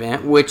Fyre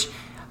event, which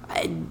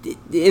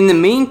in the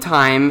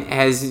meantime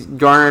has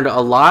garnered a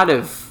lot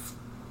of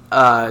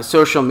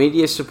social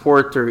media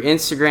support through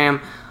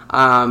Instagram.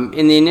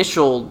 In the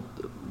initial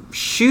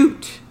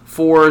shoot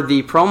for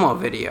the promo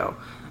video,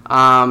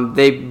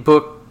 they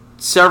booked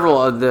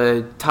several of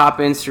the top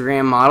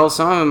Instagram models.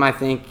 Some of them, I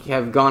think,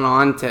 have gone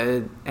on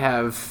to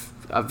have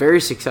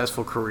very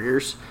successful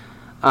careers.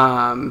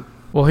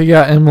 Well, he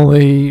got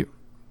Emily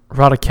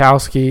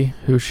Ratajkowski,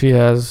 who she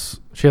has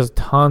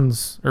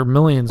tons or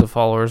millions of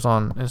followers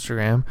on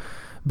Instagram.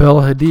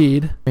 Bella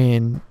Hadid, I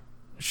mean,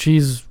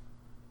 she's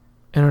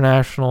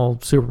international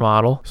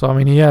supermodel. So, I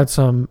mean, he had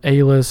some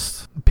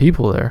A-list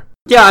people there.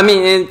 Yeah, I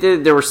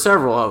mean, there were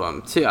several of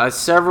them, too.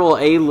 Several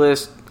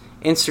A-list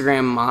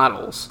Instagram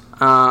models.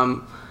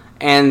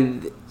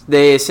 And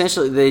they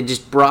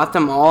just brought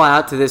them all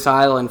out to this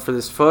island for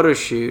this photo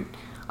shoot.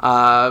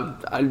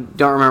 I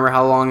don't remember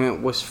how long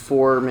it was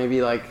for,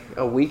 maybe like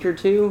a week or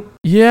two.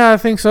 Yeah, I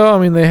think so. I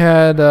mean, they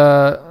had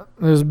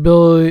there's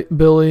Billy,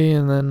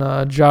 and then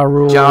Ja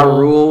Rule. Ja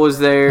Rule was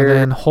there, and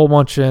then a whole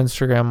bunch of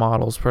Instagram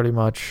models, pretty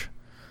much.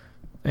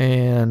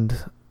 And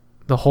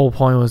the whole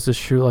point was to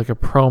shoot like a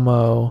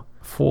promo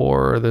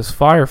for this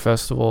Fyre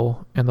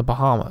Festival in the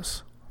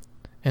Bahamas,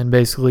 and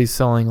basically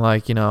selling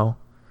like, you know,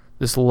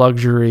 this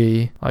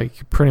luxury,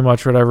 like pretty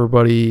much what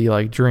everybody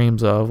like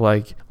dreams of,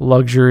 like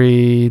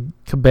luxury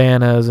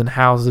cabanas and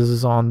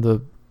houses on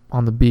the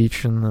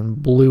beach, and then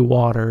blue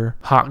water,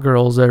 hot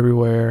girls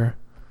everywhere.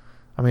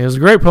 I mean, it was a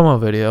great promo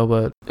video,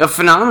 but a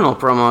phenomenal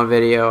promo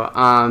video.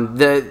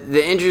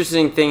 The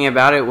interesting thing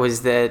about it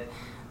was that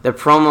the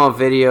promo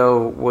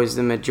video was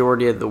the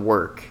majority of the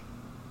work,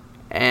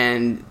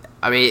 and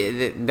I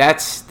mean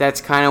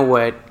that's kind of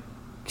what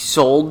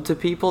sold to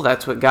people.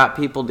 That's what got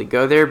people to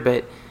go there.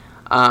 But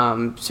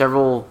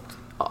several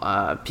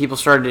people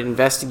started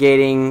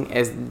investigating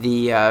as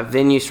the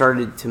venue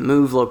started to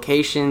move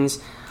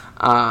locations,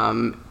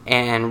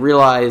 and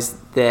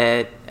realized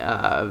that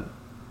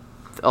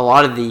a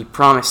lot of the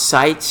promised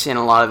sites and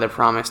a lot of the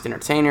promised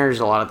entertainers,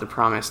 a lot of the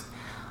promised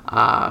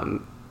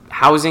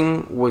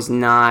housing was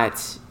not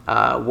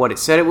what it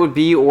said it would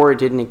be, or it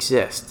didn't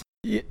exist.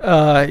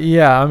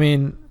 Yeah, I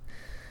mean,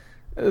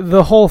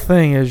 the whole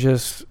thing is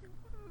just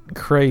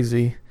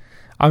crazy.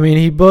 I mean,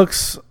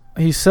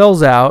 he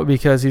sells out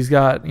because he's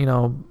got,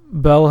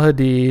 Bella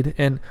Hadid.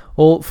 And,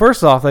 well,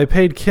 first off, they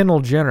paid Kendall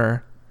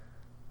Jenner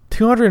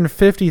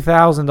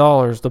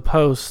 $250,000 to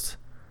post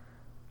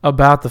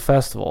about the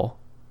festival.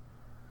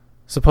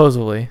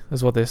 Supposedly,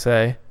 is what they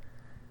say.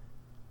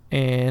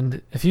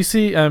 And if you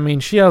see, I mean,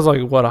 she has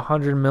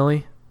 100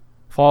 million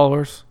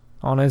followers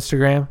on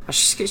Instagram.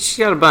 She's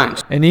got a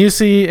bunch. And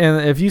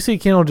if you see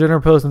Kendall Jenner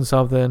posting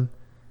something,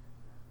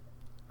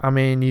 I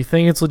mean, you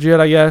think it's legit,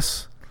 I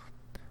guess.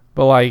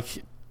 But,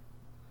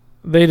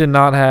 they did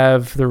not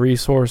have the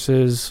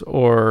resources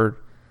or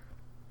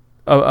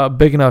a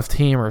big enough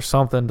team or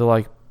something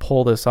to,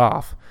 pull this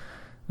off.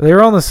 They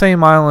were on the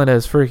same island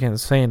as freaking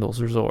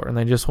Sandals Resort, and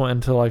they just went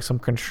into, some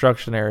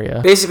construction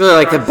area.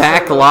 Basically, the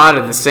back lot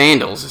of the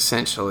Sandals,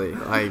 essentially.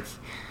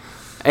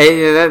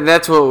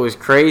 That's what was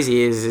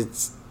crazy, is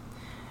it's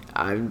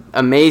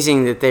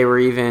amazing that they were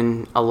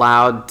even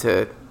allowed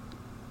to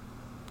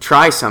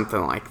try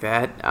something like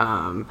that.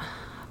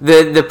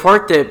 The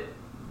part that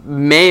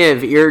may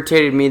have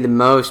irritated me the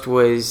most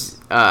was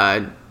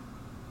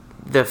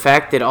the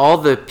fact that all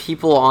the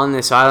people on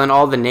this island,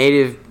 all the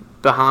native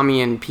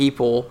Bahamian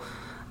people,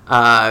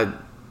 got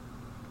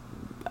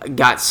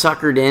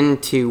suckered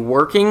into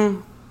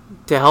working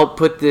to help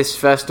put this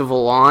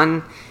festival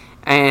on,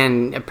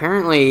 and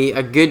apparently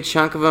a good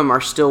chunk of them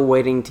are still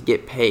waiting to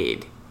get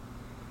paid.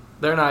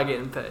 They're not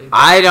getting paid.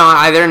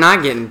 They're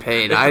not getting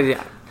paid.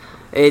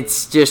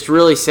 It's just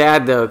really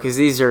sad though, because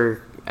these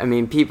are,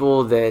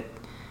 people that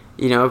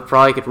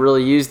probably could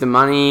really use the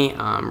money,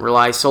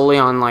 rely solely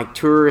on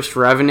tourist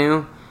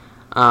revenue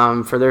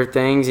for their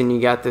things, and you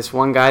got this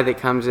one guy that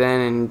comes in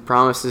and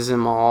promises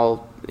them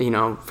all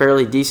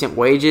fairly decent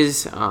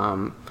wages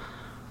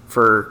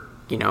for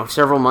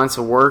several months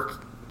of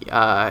work,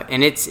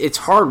 and it's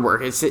hard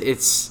work.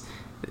 It's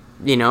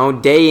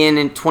day in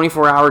and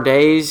 24-hour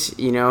days,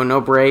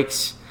 no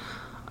breaks,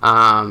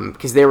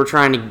 because they were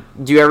trying to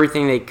do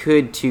everything they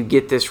could to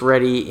get this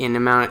ready in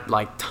amount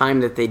of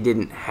time that they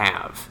didn't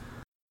have.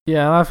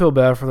 Yeah, and I feel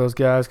bad for those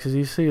guys, because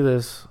you see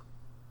this,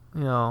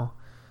 a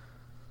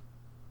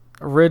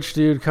rich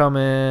dude come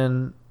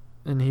in,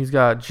 and he's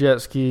got jet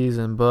skis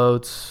and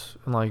boats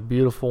and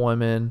beautiful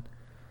women,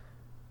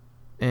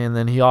 and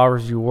then he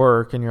offers you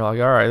work, and you're like,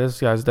 all right, this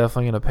guy's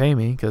definitely going to pay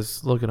me,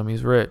 because look at him,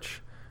 he's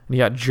rich. And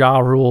you got Ja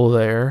Rule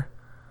there,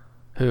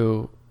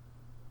 who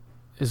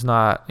is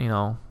not,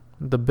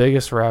 the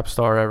biggest rap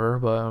star ever,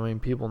 but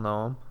people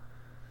know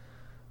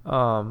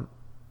him.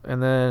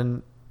 And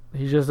then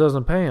he just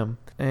doesn't pay him.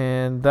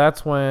 And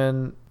that's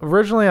when,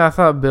 originally I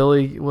thought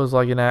Billy was a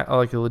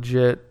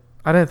legit,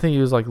 I didn't think he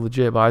was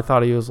legit, but I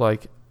thought he was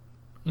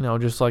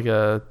just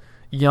a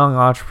young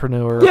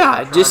entrepreneur.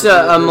 Yeah, just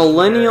a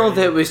millennial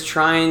that was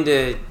trying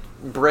to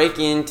break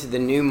into the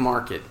new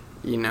market,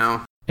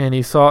 And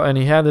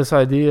he had this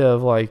idea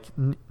of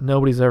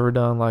nobody's ever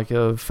done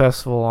a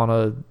festival on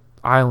a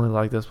island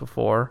like this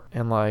before,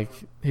 and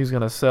he's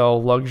gonna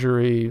sell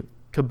luxury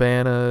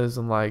cabanas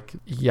and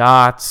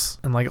yachts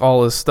and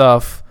all this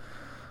stuff,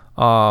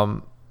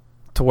 to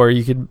where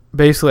you could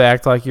basically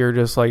act like you're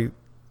just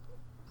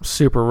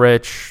super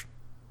rich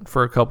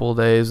for a couple of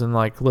days and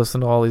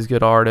listen to all these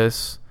good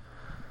artists,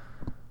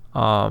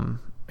 and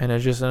it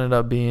just ended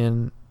up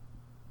being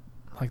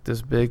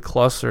this big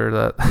cluster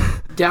that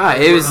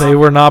they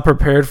were not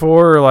prepared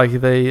for, or I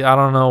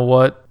don't know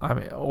what,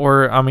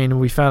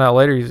 we found out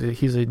later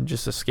he's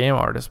just a scam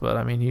artist, but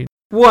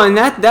well, and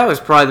that was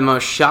probably the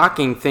most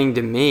shocking thing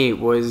to me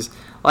was,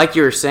 like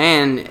you were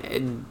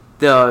saying,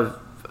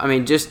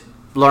 just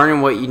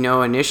learning what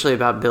initially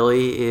about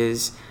Billy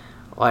is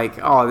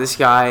this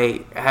guy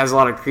has a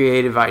lot of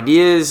creative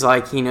ideas,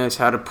 he knows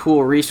how to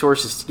pool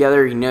resources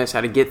together, he knows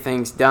how to get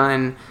things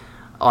done,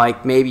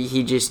 maybe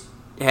he just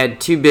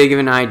had too big of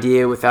an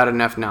idea without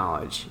enough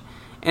knowledge.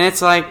 And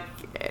it's at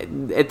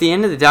the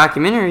end of the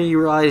documentary, you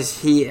realize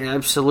he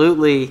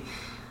absolutely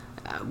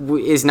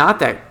is not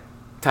that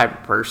type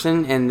of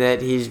person, and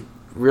that he's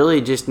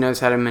really just knows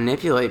how to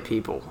manipulate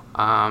people,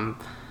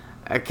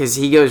 because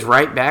he goes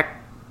right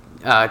back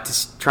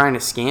to trying to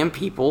scam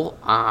people,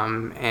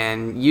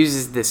 and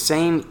uses the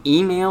same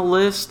email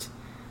list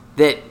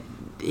that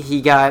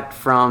he got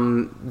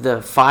from the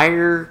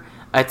Fyre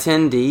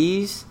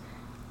attendees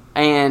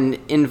and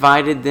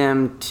invited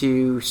them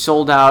to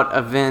sold-out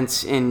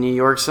events in New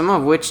York, some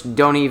of which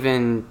don't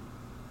even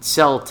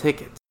sell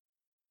tickets.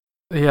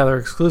 Yeah, they're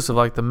exclusive.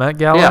 Like the Met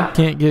Gala, Yeah. you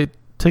can't get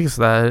tickets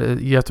to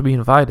that. You have to be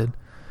invited.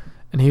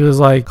 And he was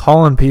like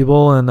calling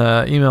people and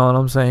emailing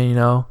them saying, you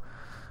know,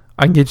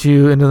 I can get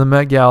you into the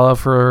Met Gala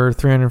for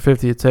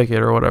 $350 a ticket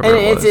or whatever. And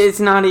it was. it's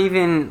not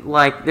even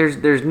like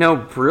there's no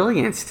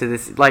brilliance to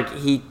this. Like,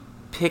 he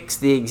picks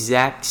the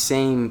exact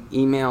same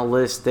email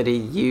list that he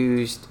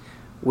used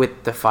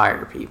with the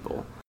Fyre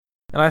people.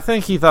 And I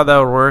think he thought that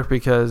would work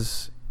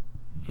because,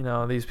 you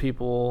know, these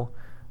people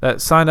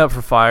that signed up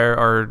for Fyre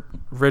are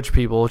rich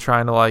people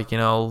trying to, like, you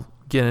know,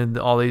 get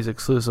into all these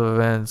exclusive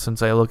events and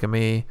say, look at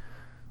me,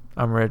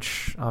 I'm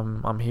rich,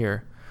 I'm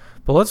here.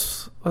 But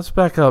let's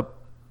back up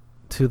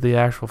to the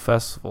actual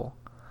festival.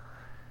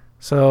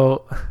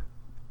 So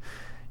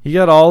you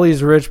got all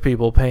these rich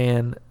people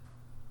paying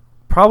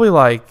probably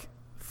like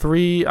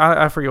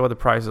I forget what the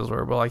prices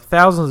were, but like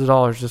thousands of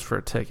dollars just for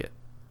a ticket.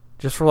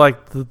 Just for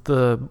like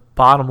the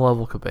bottom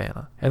level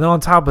cabana. And then on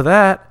top of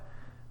that,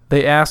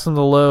 they asked them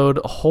to load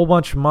a whole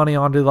bunch of money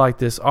onto like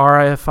this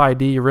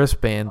RFID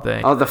wristband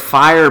thing. Oh, the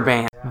Fyre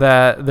band.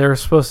 That they're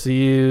supposed to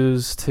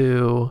use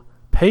to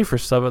pay for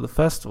stuff at the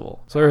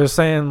festival. So they're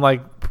saying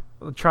like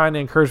trying to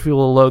encourage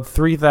people to load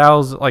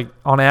 $3,000, like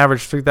on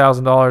average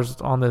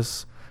 $3,000 on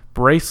this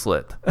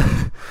bracelet.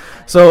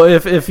 So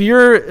if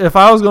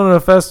I was going to a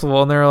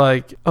festival and they're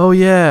like, oh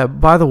yeah,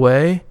 by the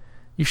way,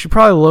 you should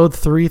probably load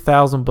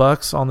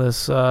 $3,000 on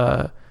this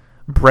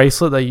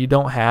bracelet that you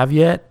don't have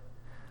yet,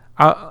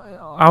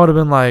 I would have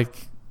been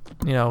like,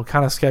 you know,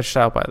 kind of sketched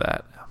out by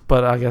that.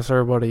 But I guess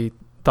everybody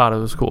thought it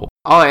was cool.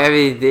 Oh, I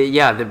mean,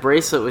 the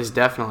bracelet was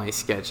definitely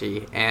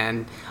sketchy.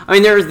 And, I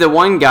mean, there was the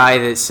one guy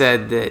that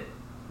said that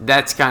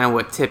that's kind of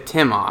what tipped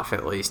him off,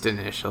 at least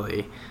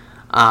initially.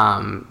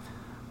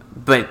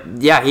 But,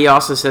 yeah, he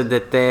also said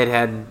that they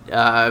had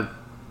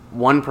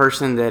one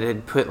person that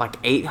had put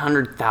like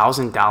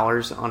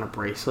 $800,000 on a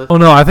bracelet. Oh,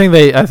 no, I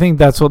think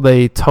that's what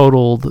they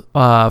totaled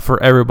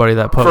for everybody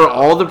that put. For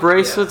all the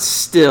bracelets,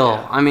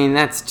 still. I mean,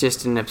 that's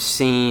just an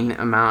obscene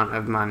amount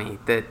of money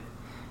that...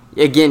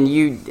 Again,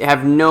 you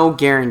have no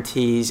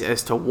guarantees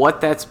as to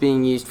what that's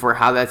being used for,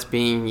 how that's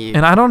being used.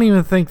 And I don't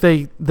even think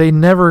they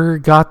never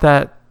got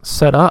that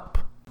set up.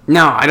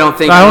 No, I don't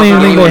think... I don't even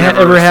think they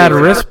ever had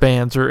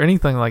wristbands or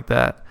anything like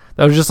that.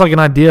 That was just like an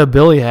idea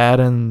Billy had,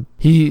 and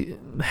he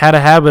had a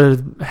habit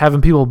of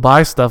having people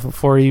buy stuff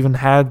before he even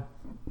had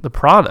the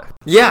product.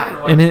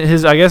 Yeah. And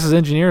I guess his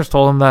engineers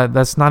told him that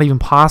that's not even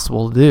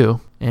possible to do,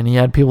 and he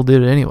had people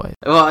do it anyway.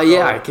 Well,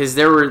 yeah, because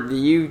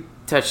you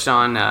touched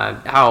on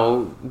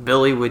how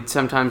Billy would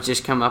sometimes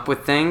just come up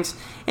with things,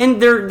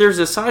 and there's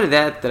a side of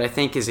that I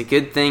think is a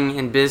good thing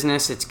in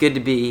business. It's good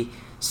to be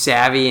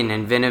savvy and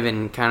inventive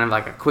and kind of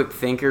like a quick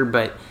thinker,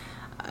 but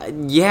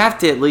you have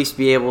to at least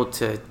be able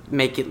to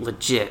make it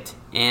legit.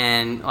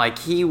 And like,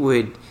 he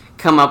would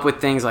come up with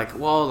things like,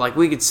 well, like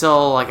we could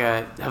sell like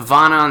a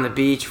Havana on the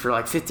beach for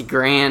like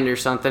 $50,000 or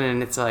something,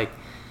 and it's like,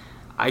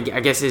 I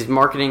guess his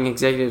marketing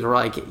executives were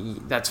like,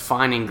 that's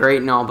fine and great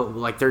and all, but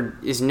like there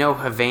is no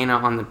Havana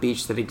on the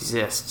beach that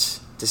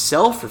exists to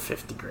sell for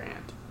 $50,000,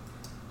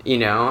 you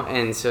know?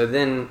 And so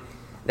then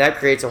that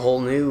creates a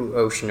whole new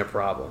ocean of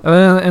problems. And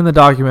then in the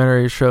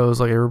documentary, it shows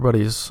like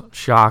everybody's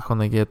shocked when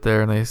they get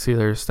there and they see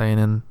they're staying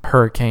in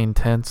hurricane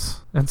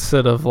tents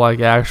instead of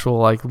like actual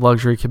like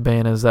luxury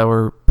cabanas that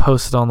were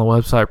posted on the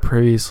website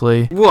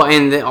previously. Well,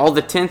 and all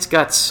the tents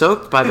got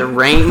soaked by the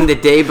rain the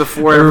day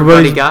before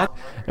everybody got.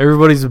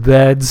 Everybody's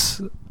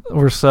beds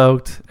were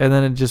soaked, and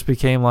then it just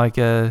became like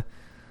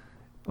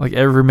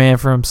every man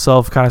for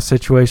himself kind of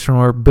situation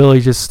where Billy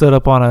just stood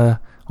up on a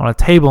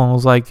table and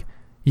was like,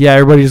 yeah,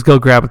 everybody just go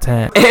grab a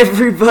tent.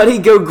 Everybody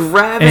go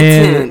grab a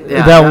tent.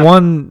 Yeah, that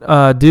one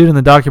dude in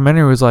the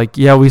documentary was like,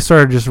 yeah, we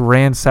started just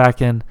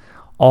ransacking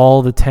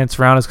all the tents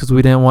around us because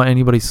we didn't want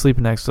anybody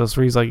sleeping next to us.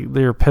 Where he's like,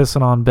 they were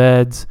pissing on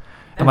beds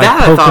and like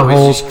that poking I thought was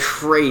holes. just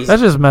crazy.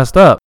 That's just messed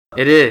up.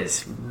 It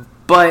is.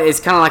 But it's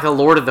kind of like a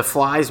Lord of the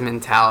Flies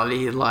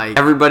mentality. Like,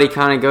 everybody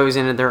kind of goes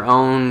into their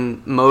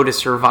own mode of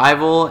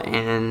survival,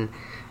 and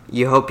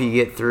you hope you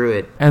get through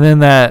it. And then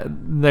that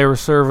they were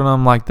serving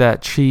them like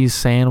that cheese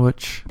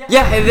sandwich.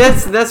 Yeah, and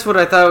that's what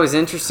I thought was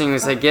interesting,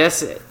 was I guess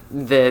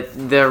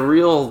that the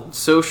real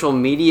social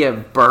media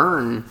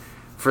burn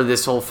for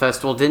this whole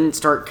festival didn't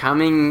start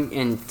coming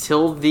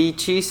until the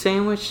cheese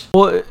sandwich.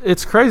 Well,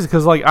 it's crazy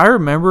because like I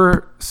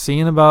remember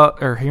seeing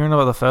about or hearing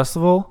about the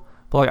festival,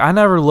 but like I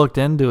never looked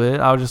into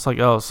it. I was just like,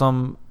 oh,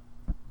 some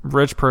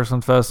rich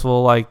person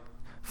festival like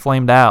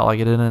flamed out, like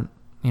it didn't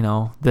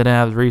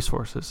have the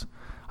resources.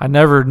 I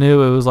never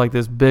knew it was like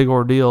this big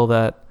ordeal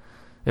that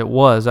it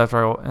was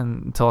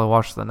until I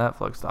watched the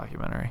Netflix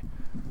documentary.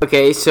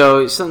 Okay,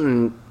 so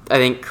something I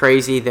think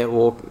crazy that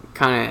we'll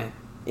kind of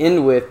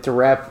end with to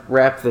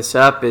wrap this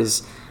up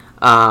is,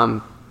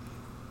 don't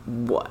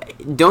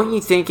you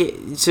think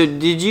so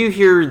did you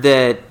hear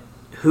that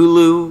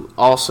Hulu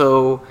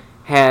also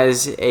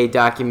has a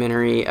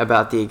documentary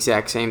about the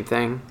exact same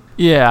thing?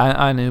 Yeah,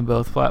 I knew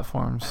both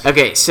platforms.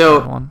 Okay,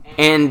 so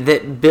and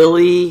that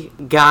Billy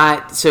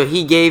got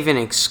he gave an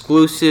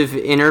exclusive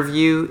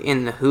interview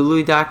in the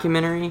Hulu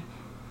documentary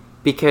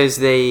because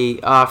they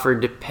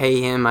offered to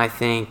pay him, I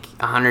think,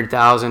 $100,000,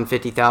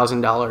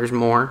 $50,000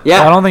 more. Yeah,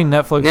 well, I don't think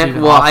Netflix.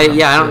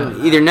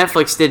 Either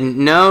Netflix didn't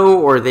know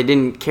or they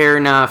didn't care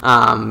enough.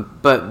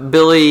 But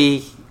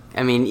Billy,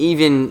 I mean,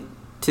 even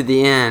to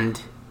the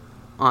end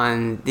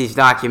on these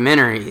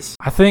documentaries.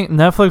 I think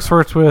Netflix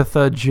works with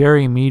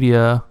Jerry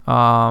Media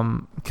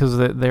because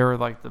they were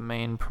like the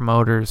main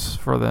promoters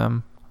for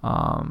them.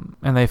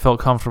 And they felt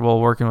comfortable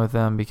working with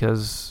them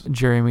because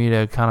Jerry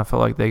Media kind of felt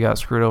like they got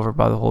screwed over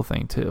by the whole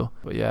thing too.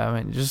 But yeah,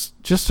 I mean,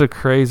 just a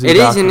crazy. It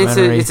is, and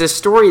it's a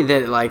story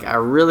that like I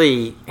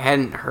really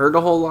hadn't heard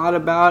a whole lot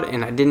about,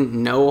 and I didn't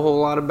know a whole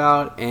lot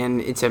about,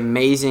 and it's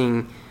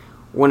amazing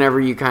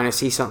whenever you kind of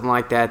see something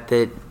like that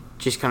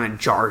just kind of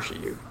jars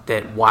you.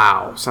 That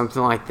wow,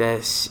 something like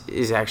this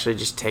is actually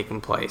just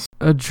taking place.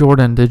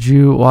 Jordan, did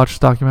you watch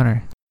the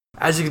documentary?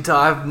 As you can tell,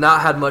 I've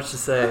not had much to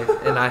say,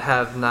 and I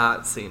have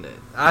not seen it.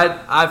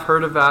 I've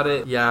heard about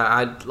it. Yeah,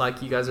 I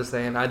like you guys are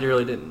saying. I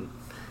really didn't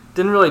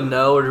really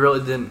know or really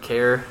didn't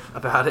care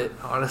about it.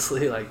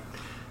 Honestly, like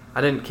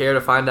I didn't care to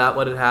find out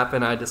what had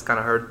happened. I just kind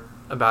of heard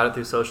about it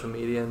through social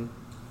media and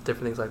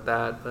different things like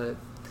that. But it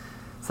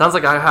sounds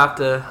like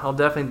I'll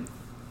definitely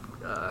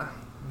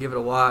give it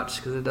a watch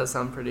because it does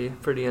sound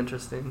pretty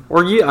interesting.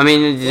 Or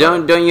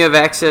don't you have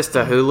access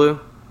to Hulu?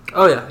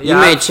 Oh, yeah. You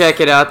may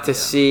check it out to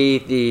see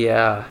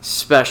the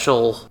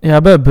special. Yeah, I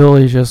bet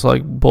Billy just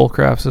like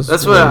bullcraps his.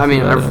 That's what I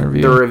mean.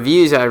 The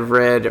reviews I've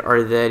read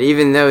are that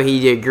even though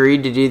he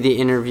agreed to do the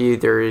interview,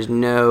 there is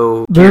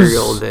no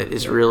material that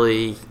is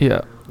really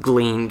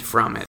gleaned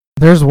from it.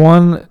 There's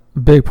one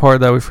big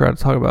part that we forgot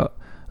to talk about.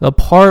 The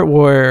part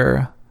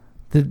where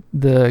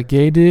the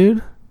gay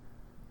dude,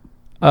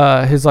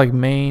 his like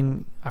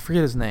main, I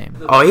forget his name.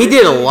 Oh, he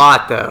did a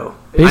lot though.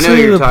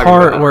 Basically, the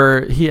part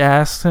where he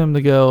asked him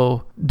to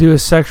go do a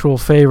sexual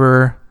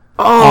favor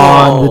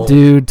on the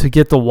dude to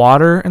get the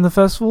water in the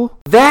festival.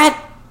 That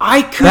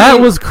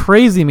was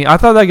crazy to me. I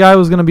thought that guy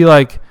was going to be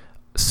like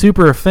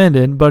super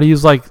offended, but he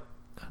was like,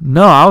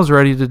 no, I was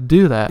ready to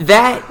do that.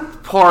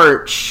 That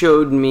part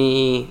showed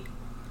me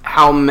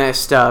how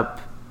messed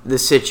up the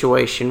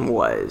situation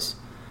was.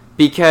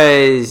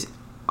 Because,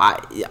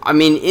 I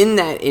mean, in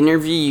that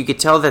interview, you could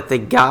tell that the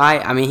guy,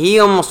 I mean, he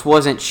almost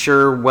wasn't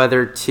sure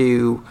whether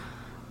to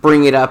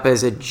bring it up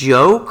as a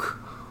joke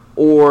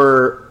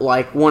or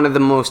like one of the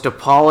most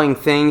appalling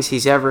things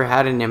he's ever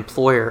had an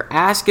employer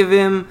ask of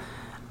him.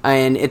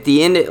 And at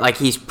the end, like,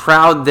 he's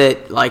proud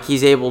that like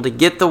he's able to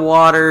get the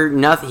water.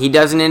 Nothing, he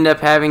doesn't end up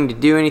having to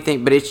do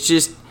anything. But it's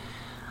just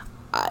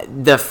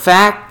the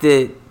fact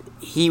that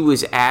he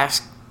was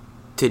asked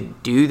to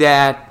do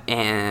that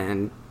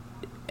and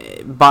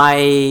by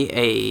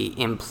a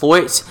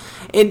employee.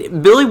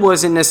 And Billy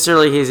wasn't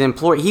necessarily his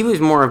employee. He was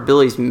more of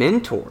Billy's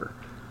mentor.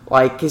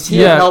 Like, because he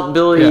had helped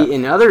Billy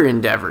in other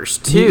endeavors,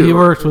 too. He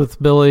worked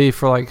with Billy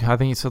for, like, I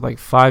think he said, like,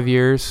 5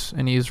 years,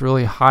 and he was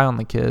really high on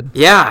the kid.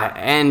 Yeah,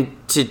 and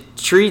to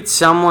treat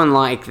someone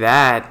like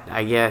that,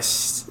 I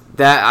guess,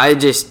 I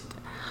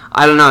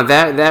don't know,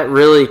 that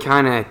really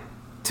kind of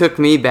took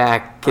me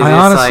back. I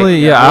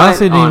honestly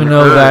didn't even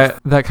know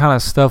that kind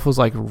of stuff was,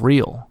 like,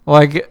 real.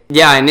 Like,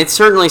 yeah, and it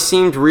certainly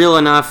seemed real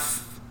enough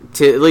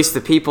to at least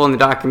the people in the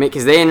document,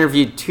 because they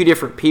interviewed two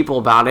different people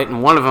about it,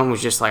 and one of them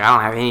was just like, I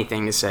don't have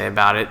anything to say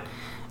about it.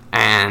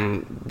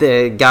 And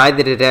the guy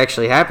that it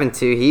actually happened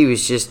to, he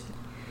was just,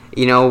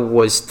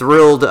 was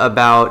thrilled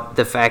about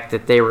the fact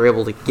that they were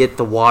able to get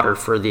the water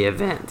for the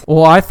event.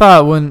 Well, I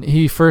thought when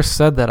he first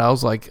said that, I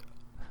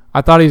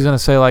thought he was going to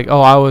say, like,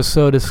 oh, I was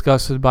so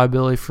disgusted by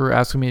Billy for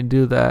asking me to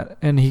do that.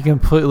 And he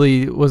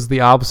completely was the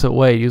opposite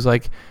way. He was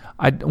like,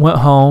 I went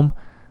home,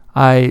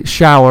 I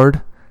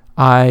showered,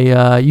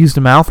 I used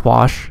a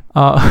mouthwash.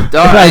 I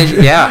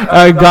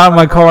got in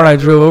my car and I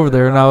drove over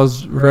there, and I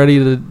was ready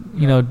to,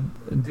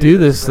 do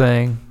this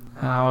thing.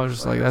 And I was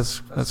just like,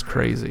 that's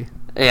crazy.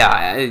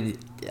 Yeah,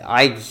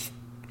 I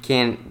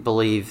can't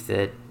believe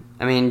that.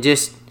 I mean,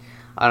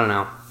 I don't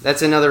know.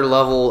 That's another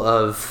level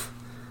of,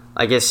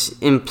 I guess,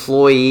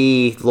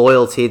 employee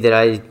loyalty that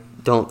I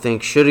don't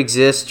think should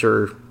exist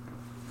or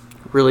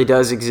really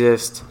does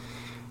exist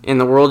in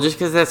the world, just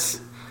because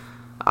that's,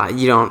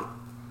 you don't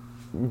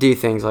do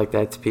things like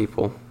that to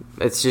people.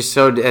 It's just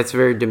it's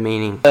very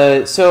demeaning.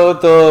 So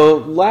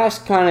the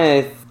last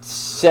kind of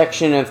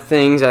section of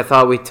things I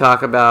thought we'd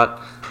talk about,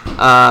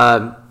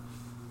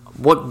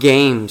 what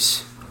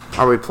games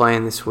are we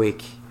playing this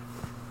week?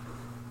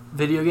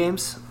 Video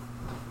games.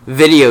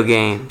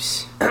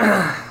 Maz,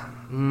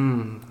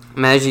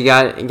 you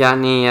got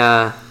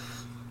any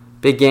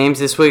big games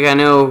this week? I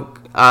know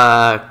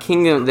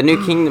the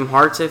new Kingdom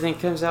Hearts, I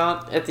think, comes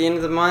out at the end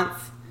of the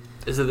month.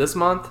 Is it this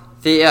month?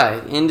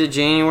 End of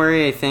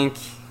January, I think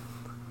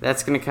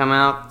that's going to come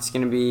out. It's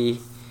going to be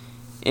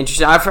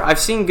interesting. I've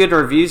seen good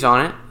reviews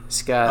on it.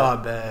 It's got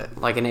I bet.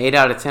 Like an 8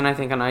 out of 10, I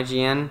think, on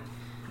IGN.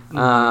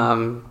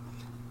 Mm-hmm.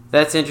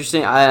 That's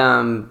interesting.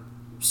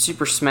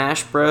 Super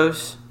Smash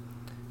Bros.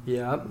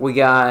 Yeah. We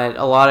got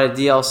a lot of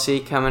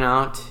DLC coming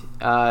out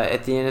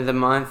at the end of the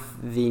month.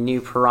 The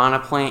new Piranha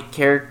Plant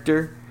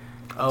character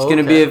is going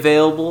to be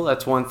available.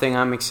 That's one thing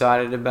I'm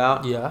excited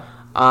about. Yeah.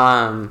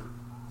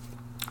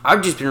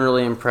 I've just been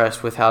really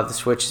impressed with how the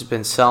Switch has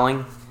been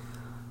selling.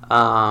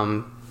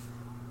 I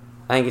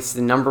think it's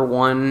the number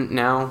one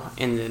now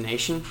in the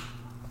nation.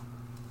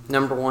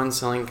 Number one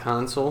selling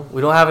console.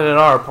 We don't have it in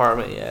our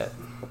apartment yet.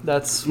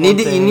 That's you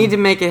need to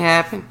make it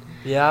happen.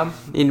 Yeah.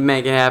 You need to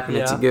make it happen.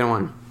 Yeah. It's a good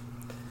one.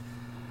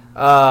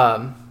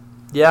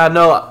 Yeah,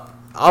 no,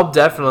 I'll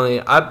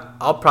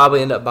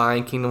probably end up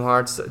buying Kingdom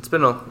Hearts. It's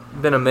been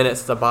a minute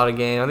since I bought a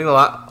game. I think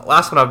the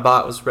last one I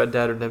bought was Red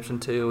Dead Redemption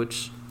 2,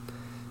 which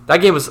that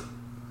game was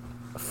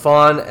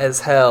fun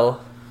as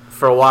hell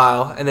for a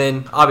while, and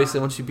then obviously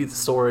once you beat the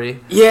story.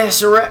 Yeah,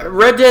 so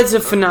Red Dead's a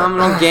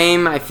phenomenal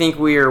game. I think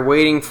we are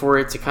waiting for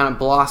it to kind of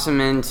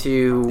blossom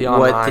into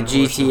what the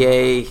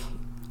GTA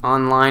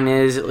Online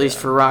is, at least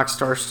for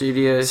Rockstar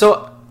Studios.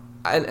 So,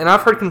 and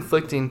I've heard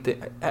conflicting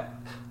things.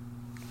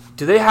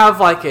 Do they have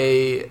like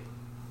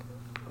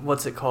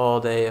what's it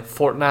called? A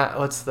Fortnite?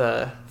 What's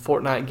the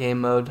Fortnite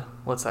game mode?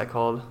 What's that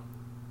called?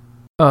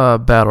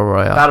 Battle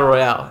Royale. Battle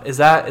Royale. Is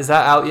that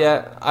out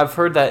yet? I've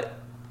heard that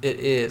it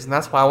is, and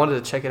that's why I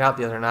wanted to check it out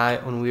the other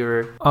night when we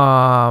were.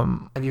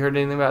 Have you heard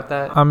anything about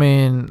that? I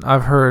mean,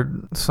 I've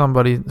heard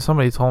somebody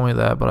told me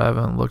that, but I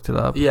haven't looked it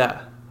up.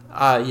 Yeah.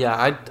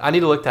 I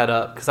need to look that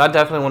up because I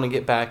definitely want to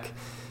get back.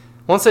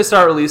 Once they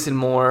start releasing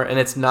more and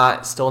it's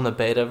not still in the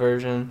beta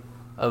version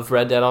of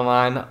Red Dead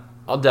Online,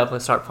 I'll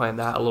definitely start playing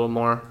that a little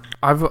more.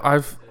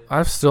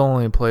 I've still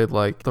only played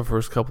like the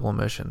first couple of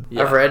missions.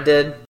 Yeah. Of Red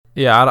Dead?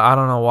 Yeah, I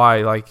don't know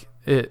why. Like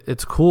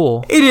it's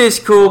cool. It is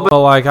cool,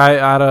 but like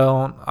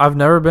I've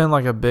never been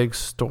like a big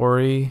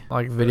story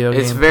like video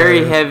game. It's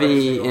very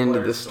heavy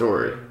into the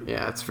story.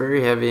 Yeah, it's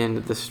very heavy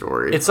into the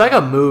story. It's like a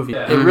movie.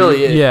 It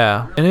really is.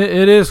 Yeah, and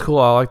it is cool.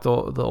 I like the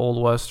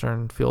old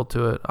Western feel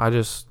to it. I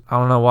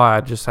don't know why.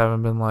 I just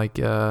haven't been like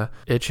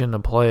itching to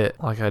play it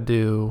like I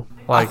do.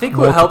 Like I think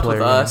what helped with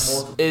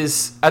us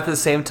is at the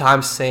same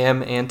time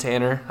Sam and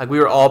Tanner, like we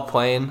were all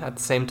playing at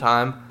the same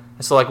time.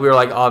 And so like we were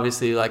like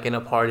obviously like in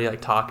a party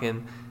like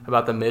talking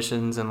about the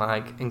missions and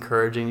like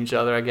encouraging each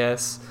other, I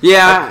guess.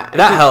 Yeah,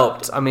 that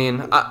helped. I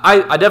mean,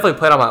 I definitely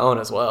played on my own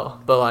as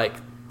well, but like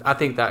I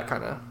think that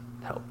kind of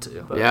helped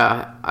too. But.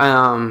 Yeah,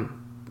 at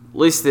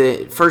least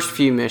the first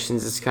few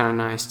missions, it's kind of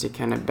nice to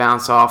kind of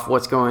bounce off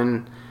what's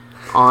going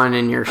on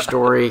in your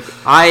story.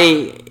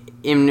 I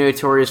am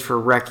notorious for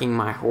wrecking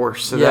my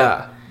horse. So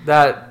yeah,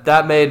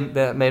 that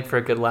made for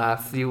a good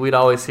laugh. We'd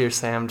always hear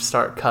Sam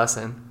start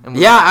cussing. And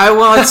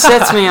it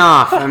sets me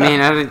off. I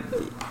mean,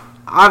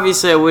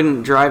 obviously I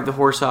wouldn't drive the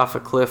horse off a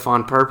cliff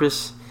on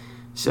purpose.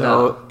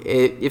 So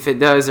if it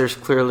does, there's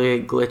clearly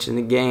a glitch in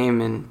the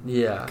game, and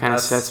kind of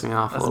sets me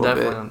off a little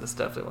bit. That's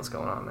definitely what's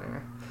going on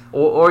there.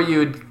 Or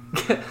you'd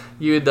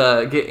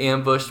get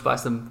ambushed by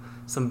some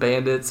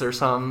bandits or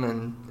something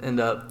and end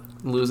up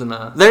losing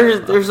a.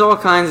 There's all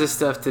kinds of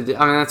stuff to do.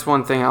 I mean, that's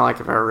one thing I like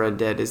about Red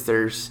Dead is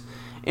there's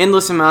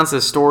endless amounts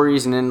of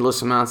stories and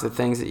endless amounts of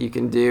things that you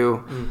can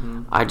do.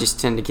 Mm-hmm. I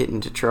just tend to get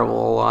into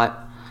trouble a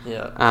lot.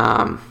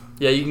 Yeah.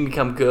 You can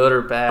become good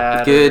or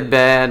bad.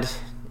 Bad.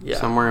 Yeah.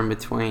 Somewhere in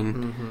between.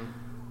 Mm-hmm.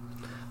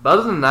 But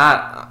other than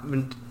that, I've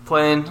been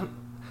playing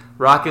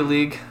Rocket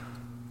League.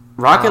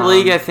 Rocket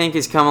League, I think,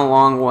 has come a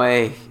long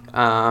way.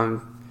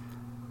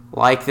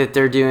 Like that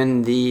they're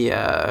doing the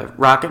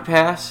Rocket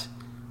Pass.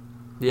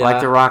 Yeah. I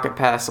like the Rocket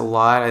Pass a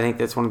lot. I think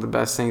that's one of the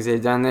best things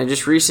they've done. They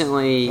just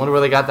recently wonder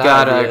where they got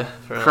a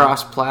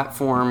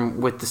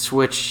cross-platform with the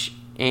Switch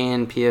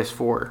and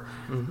PS4,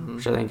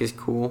 which I think is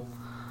cool.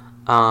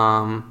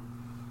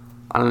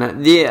 I don't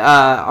know.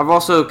 I've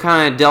also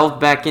kind of delved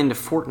back into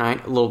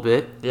Fortnite a little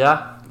bit.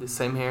 Yeah, the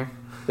same here.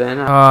 Ben,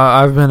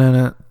 I've been in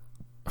it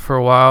for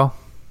a while.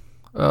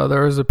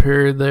 There was a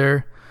period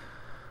there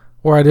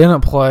where I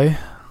didn't play,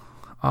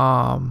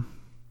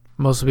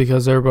 mostly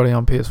because everybody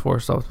on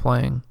PS4 stopped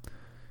playing.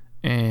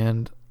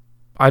 And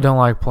I don't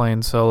like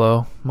playing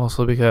solo,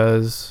 mostly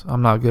because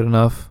I'm not good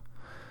enough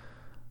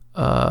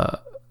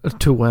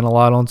to win a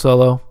lot on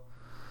solo.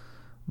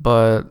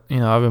 But,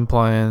 I've been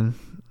playing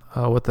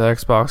with the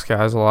Xbox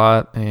guys a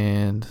lot,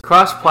 and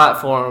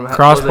cross-platform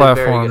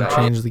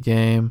changed the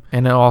game,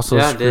 and it also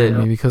screwed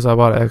me because I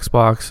bought an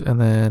Xbox,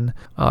 and then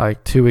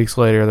like 2 weeks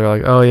later they're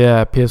like, oh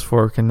yeah,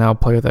 PS4 can now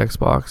play with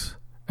Xbox,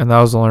 and that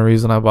was the only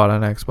reason I bought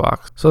an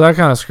Xbox. So that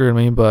kind of screwed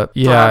me, but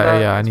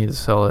I need to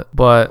sell it.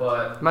 But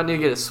you might need to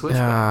get a Switch.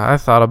 Yeah, I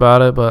thought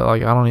about it, but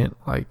like I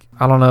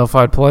don't know if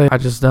I'd play. I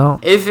just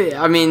don't.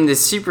 The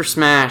Super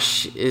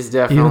Smash is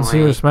definitely even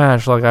Super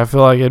Smash. Like I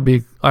feel like I'd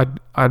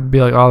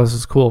be like, oh, this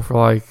is cool for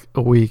like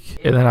a week,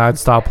 and then I'd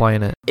stop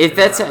playing it. If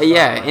that's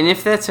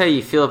how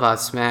you feel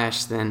about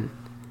Smash, then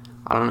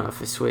I don't know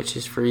if a Switch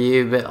is for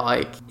you. But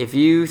like, if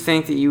you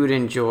think that you would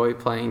enjoy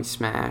playing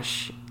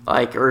Smash,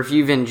 or if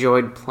you've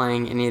enjoyed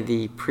playing any of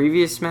the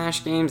previous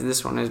Smash games,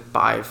 this one is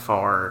by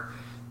far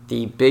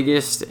the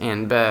biggest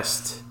and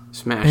best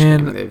Smash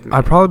game they've made.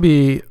 I'd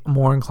probably be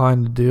more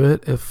inclined to do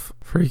it if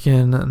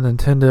freaking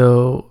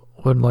Nintendo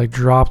would like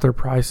drop their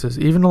prices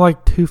even to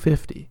like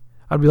 $250.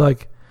 I'd be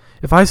like,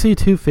 if I see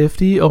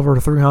 $250 over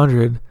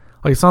 $300,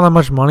 like it's not that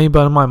much money,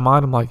 but in my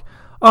mind I'm like,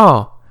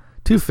 oh,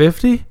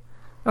 $250?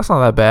 That's not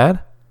that bad.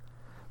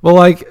 But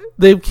like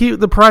they keep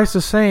the price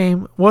the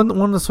same. When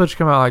the Switch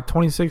came out, like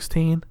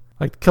 2016,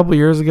 like a couple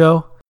years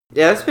ago.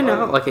 Yeah, it's been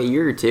out like a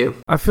year or two.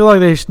 I feel like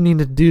they need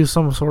to do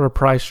some sort of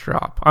price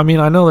drop. I mean,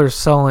 I know they're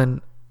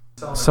selling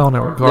it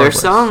regardless. They're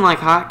selling like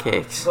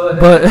hotcakes.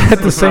 But at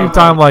the same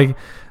time, like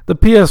the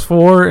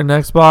PS4 and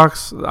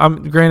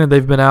Xbox, granted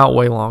they've been out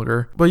way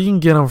longer, but you can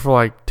get them for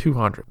like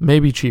 $200,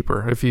 maybe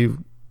cheaper if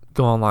you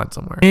go online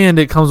somewhere. And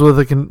it comes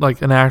with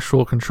an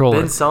actual controller.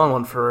 Been selling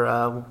one for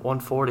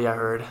 $140, I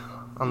heard.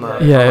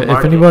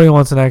 If anybody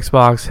wants an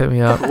Xbox, hit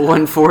me up.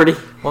 $140.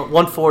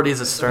 $140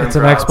 is a stern. It's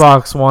an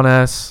Xbox One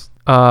S,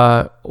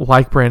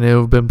 like brand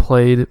new, been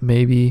played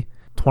maybe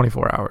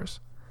 24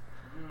 hours.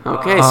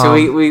 Okay, so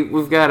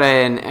we've got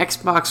an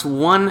Xbox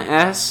One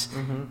S,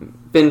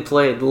 been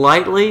played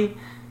lightly,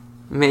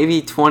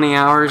 maybe 20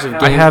 hours of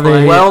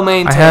gameplay.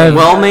 Well-maintained.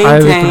 I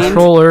have a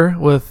controller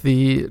with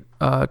the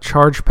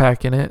charge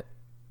pack in it,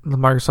 the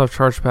Microsoft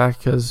charge pack,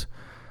 because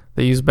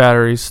they use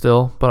batteries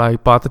still, but I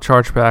bought the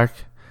charge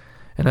pack.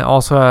 And it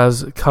also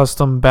has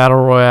custom Battle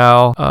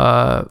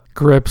Royale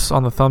grips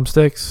on the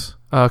thumbsticks.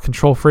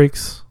 Control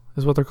Freaks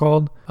is what they're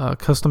called.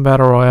 Custom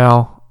Battle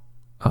Royale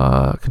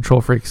Control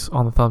Freaks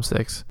on the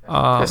thumbsticks.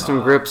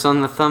 Custom grips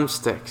on the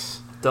thumbsticks.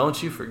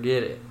 Don't you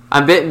forget it.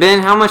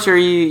 Ben, how much are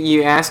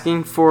you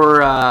asking for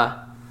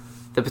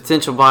the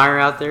potential buyer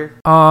out there?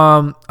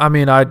 I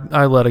mean,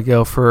 I let it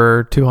go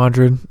for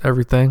 $200,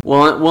 everything.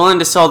 Willing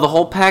to sell the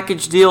whole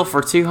package deal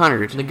for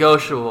 $200.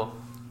 Negotiable.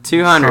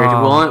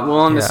 $200.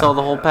 Willing to sell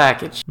the whole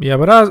package. Yeah,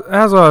 but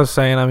as I was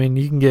saying, I mean,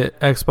 you can get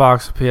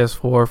Xbox,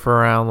 PS4 for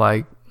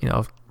around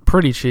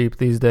pretty cheap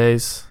these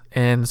days,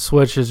 and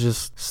Switch has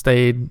just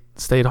stayed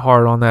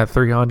hard on that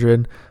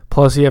 $300.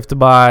 Plus, you have to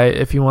buy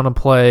if you want to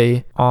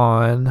play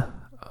on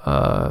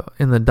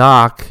in the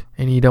dock,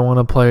 and you don't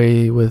want to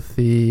play with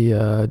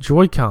the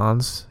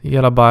Joy-Cons. You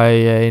gotta buy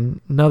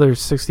another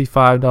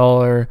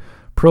 $65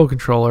 Pro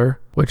controller,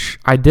 which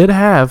I did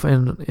have,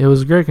 and it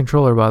was a great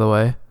controller, by the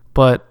way.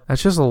 But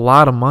that's just a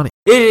lot of money.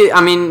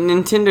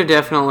 Nintendo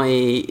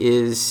definitely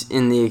is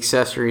in the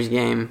accessories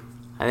game.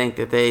 I think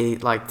that they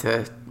like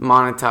to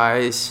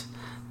monetize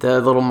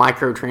the little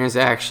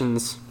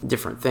microtransactions,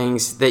 different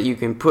things that you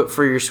can put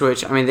for your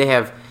Switch. I mean, they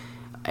have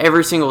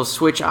every single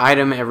Switch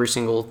item, every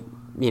single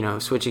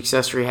Switch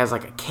accessory has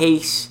like a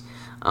case,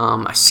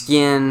 a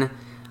skin.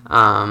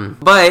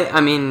 But I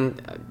mean,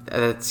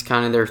 that's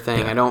kind of their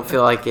thing. I don't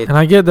feel like it. And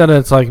I get that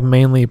it's like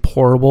mainly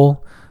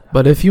portable,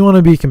 but if you want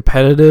to be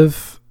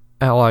competitive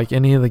at like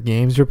any of the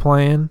games you're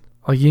playing,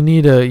 like you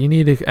need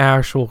an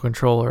actual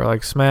controller.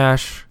 Like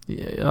Smash,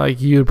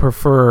 like you'd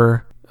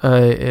prefer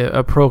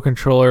a Pro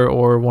controller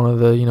or one of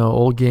the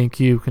old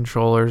GameCube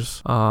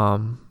controllers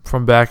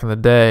from back in the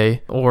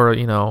day. Or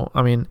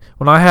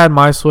when I had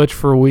my Switch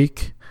for a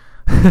week,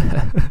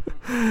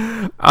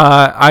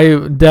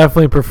 I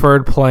definitely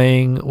preferred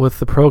playing with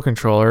the Pro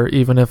controller,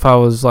 even if I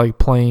was like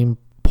playing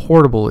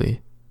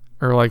portably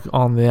or like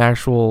on the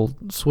actual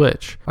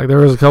Switch. Like there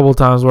was a couple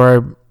times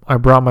where I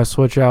brought my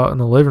Switch out in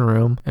the living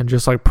room and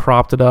just like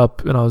propped it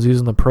up, and I was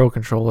using the Pro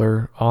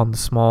controller on the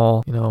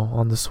small,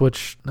 on the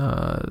Switch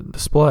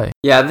display.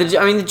 Yeah,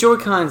 the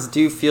Joy-Cons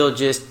do feel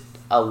just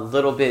a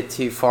little bit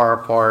too far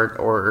apart,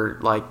 or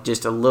like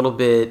just a little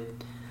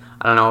bit,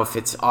 I don't know if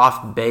it's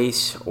off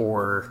base,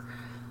 or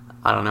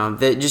I don't know,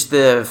 just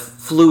the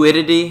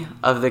fluidity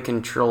of the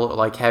controller,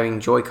 like having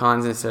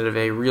Joy-Cons instead of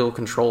a real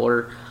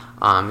controller.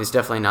 Is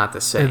definitely not the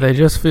same. They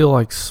just feel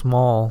like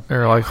small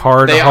or like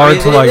hard to deal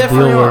with.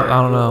 I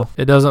don't know.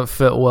 It doesn't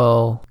fit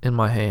well in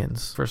my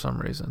hands for some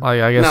reason. Like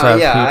I guess I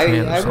have huge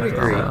hands or something. I would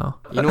agree. I don't know.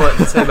 You know what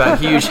to say about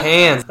huge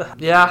hands?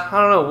 Yeah, I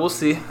don't know. We'll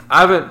see.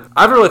 I haven't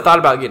really thought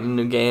about getting a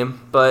new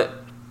game, but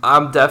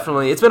I'm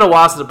definitely. It's been a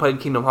while since I played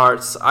Kingdom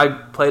Hearts. I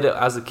played it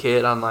as a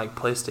kid on like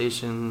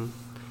PlayStation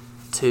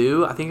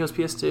 2. I think it was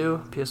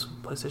PS2,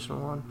 PlayStation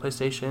 1,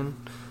 PlayStation.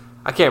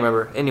 I can't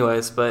remember.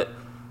 Anyways, but.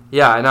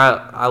 Yeah, and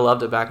I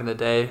loved it back in the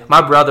day. My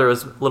brother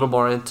was a little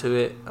more into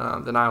it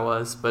than I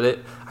was, but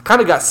I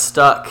kind of got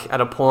stuck at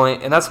a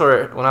point, and that's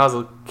where, when I was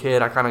a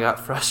kid, I kind of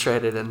got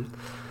frustrated, and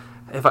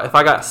if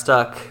I got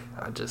stuck,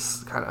 I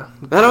just kind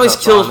of... That always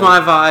kills my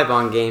vibe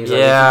on games.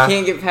 Yeah. Like, if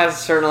you can't get past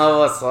a certain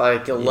level, it's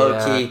like a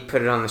low-key,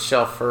 put it on the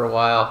shelf for a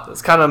while.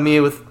 It's kind of me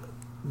with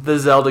the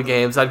Zelda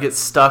games. I'd get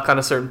stuck on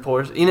a certain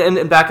portion.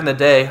 And back in the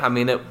day, I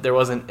mean, there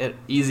wasn't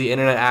easy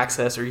internet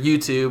access or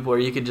YouTube where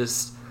you could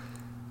just...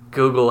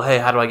 Google, hey,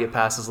 how do I get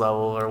past this level,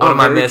 or what am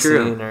I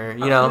missing,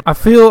 true. or I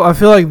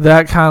feel like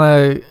that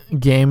kind of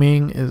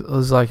gaming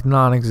is like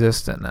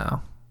non-existent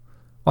now.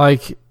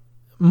 Like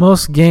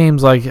most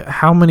games, like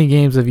how many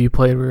games have you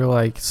played where you're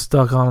like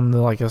stuck on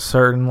like a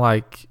certain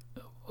like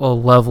a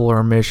level or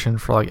a mission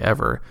for like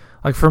ever?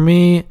 Like for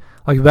me,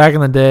 like back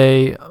in the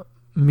day,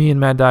 me and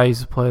Matt Dye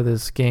used to play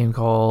this game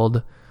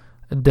called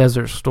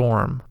Desert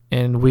Storm,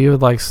 and we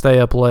would like stay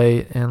up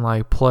late and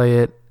like play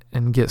it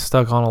and get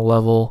stuck on a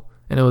level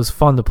and it was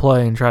fun to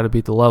play and try to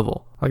beat the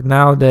level. Like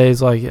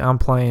nowadays, like I'm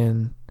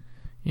playing,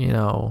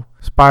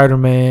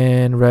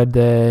 Spider-Man, Red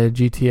Dead,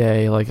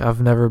 GTA. Like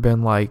I've never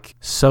been like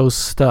so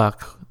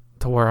stuck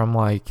to where I'm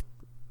like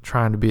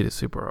trying to beat it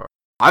super hard.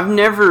 I've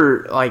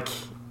never like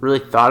really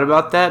thought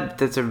about that, but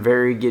that's a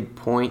very good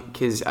point,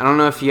 because I don't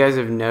know if you guys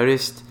have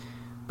noticed,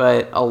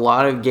 but a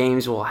lot of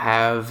games will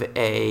have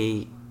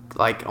a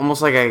like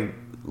almost like a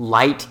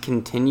light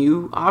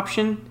continue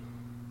option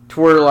to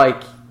where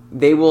like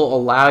they will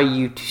allow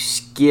you to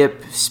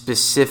skip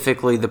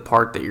specifically the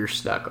part that you're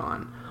stuck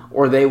on,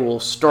 or they will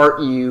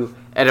start you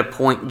at a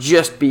point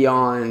just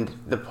beyond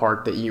the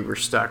part that you were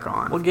stuck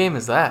on. What game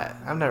is that?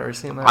 I've never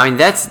seen that. I mean,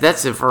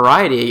 that's a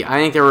variety. I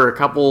think there were a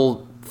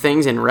couple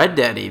things in Red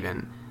Dead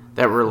even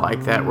that were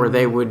like that, where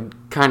they would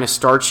kind of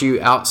start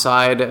you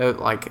outside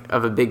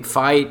of a big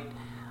fight.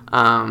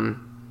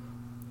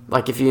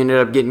 Like if you ended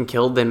up getting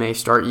killed, they may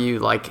start you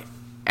like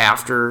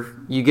after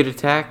you get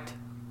attacked,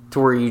 to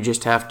where you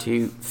just have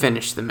to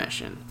finish the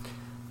mission.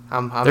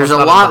 There's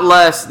a lot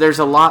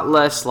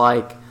less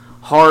like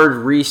hard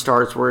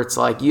restarts where it's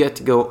like you have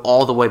to go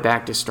all the way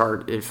back to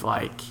start if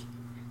like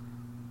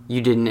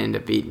you didn't end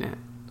up beating it.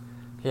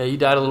 Yeah, you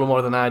died a little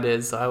more than I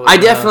did, so I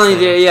definitely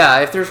did. Yeah,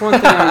 if there's one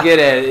thing I'm good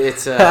at,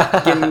 it's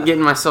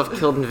getting myself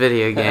killed in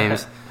video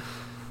games.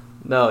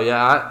 No,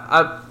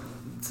 yeah,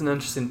 it's an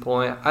interesting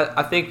point.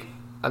 I think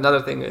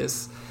another thing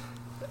is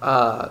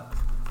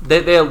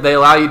they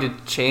allow you to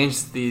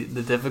change the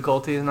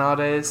difficulties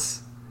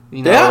nowadays.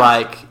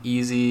 Like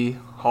easy,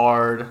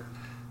 hard,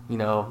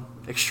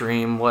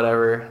 extreme,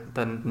 whatever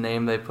the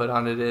name they put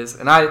on it is.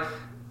 And I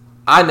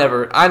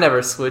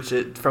never switch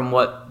it from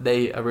what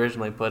they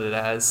originally put it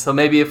as. So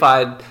maybe if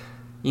I'd,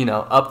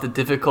 up the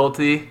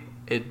difficulty,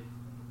 it'd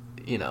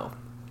be a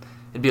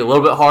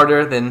little bit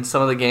harder than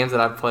some of the games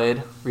that I've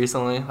played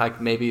recently, like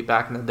maybe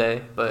back in the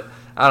day. But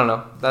I don't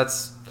know.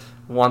 That's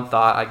one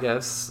thought, I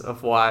guess,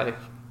 of why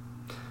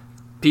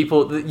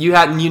you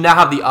now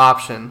have the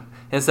option,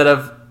 instead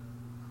of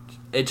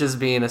it just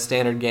being a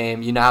standard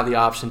game, you now have the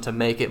option to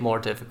make it more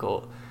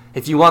difficult.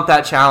 If you want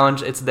that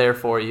challenge, it's there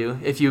for you.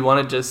 If you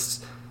want to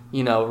just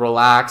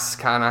relax,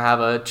 kind of have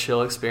a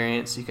chill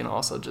experience, you can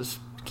also just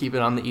keep it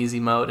on the easy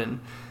mode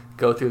and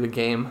go through the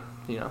game,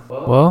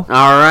 Well, all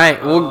right.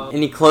 Well,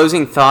 any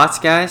closing thoughts,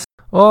 guys?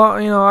 Well,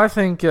 I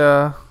think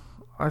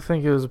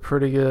it was a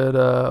pretty good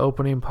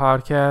opening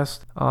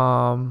podcast.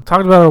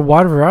 Talked about a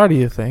wide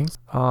variety of things.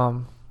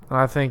 And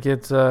I think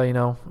it's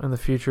in the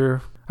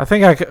future, I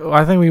think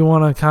we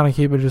want to kind of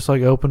keep it just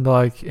like open to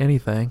like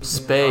anything.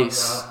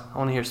 Space. I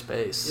want to hear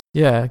space.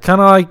 Yeah,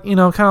 kind of like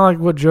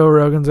what Joe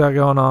Rogan's got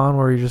going on,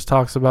 where he just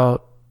talks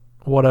about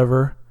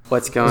whatever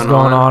What's going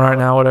on right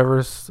now,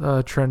 whatever's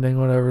trending,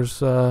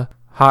 whatever's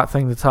hot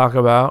thing to talk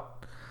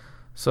about.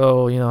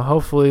 So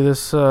hopefully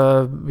this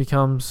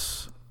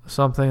becomes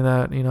something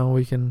that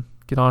we can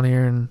get on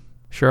here and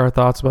share our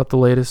thoughts about the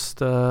latest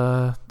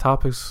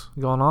topics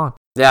going on.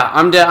 Yeah,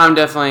 I'm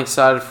definitely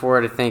excited for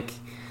it. I think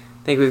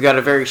we've got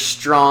a very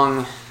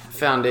strong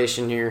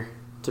foundation here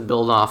to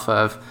build off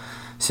of.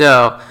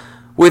 So,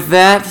 with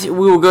that, we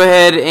will go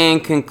ahead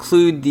and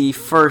conclude the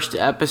first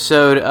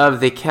episode of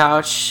The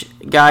Couch.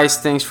 Guys,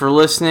 thanks for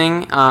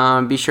listening.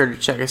 Be sure to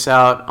check us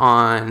out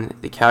on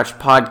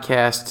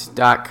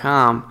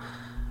thecouchpodcast.com,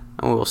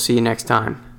 and we'll see you next time.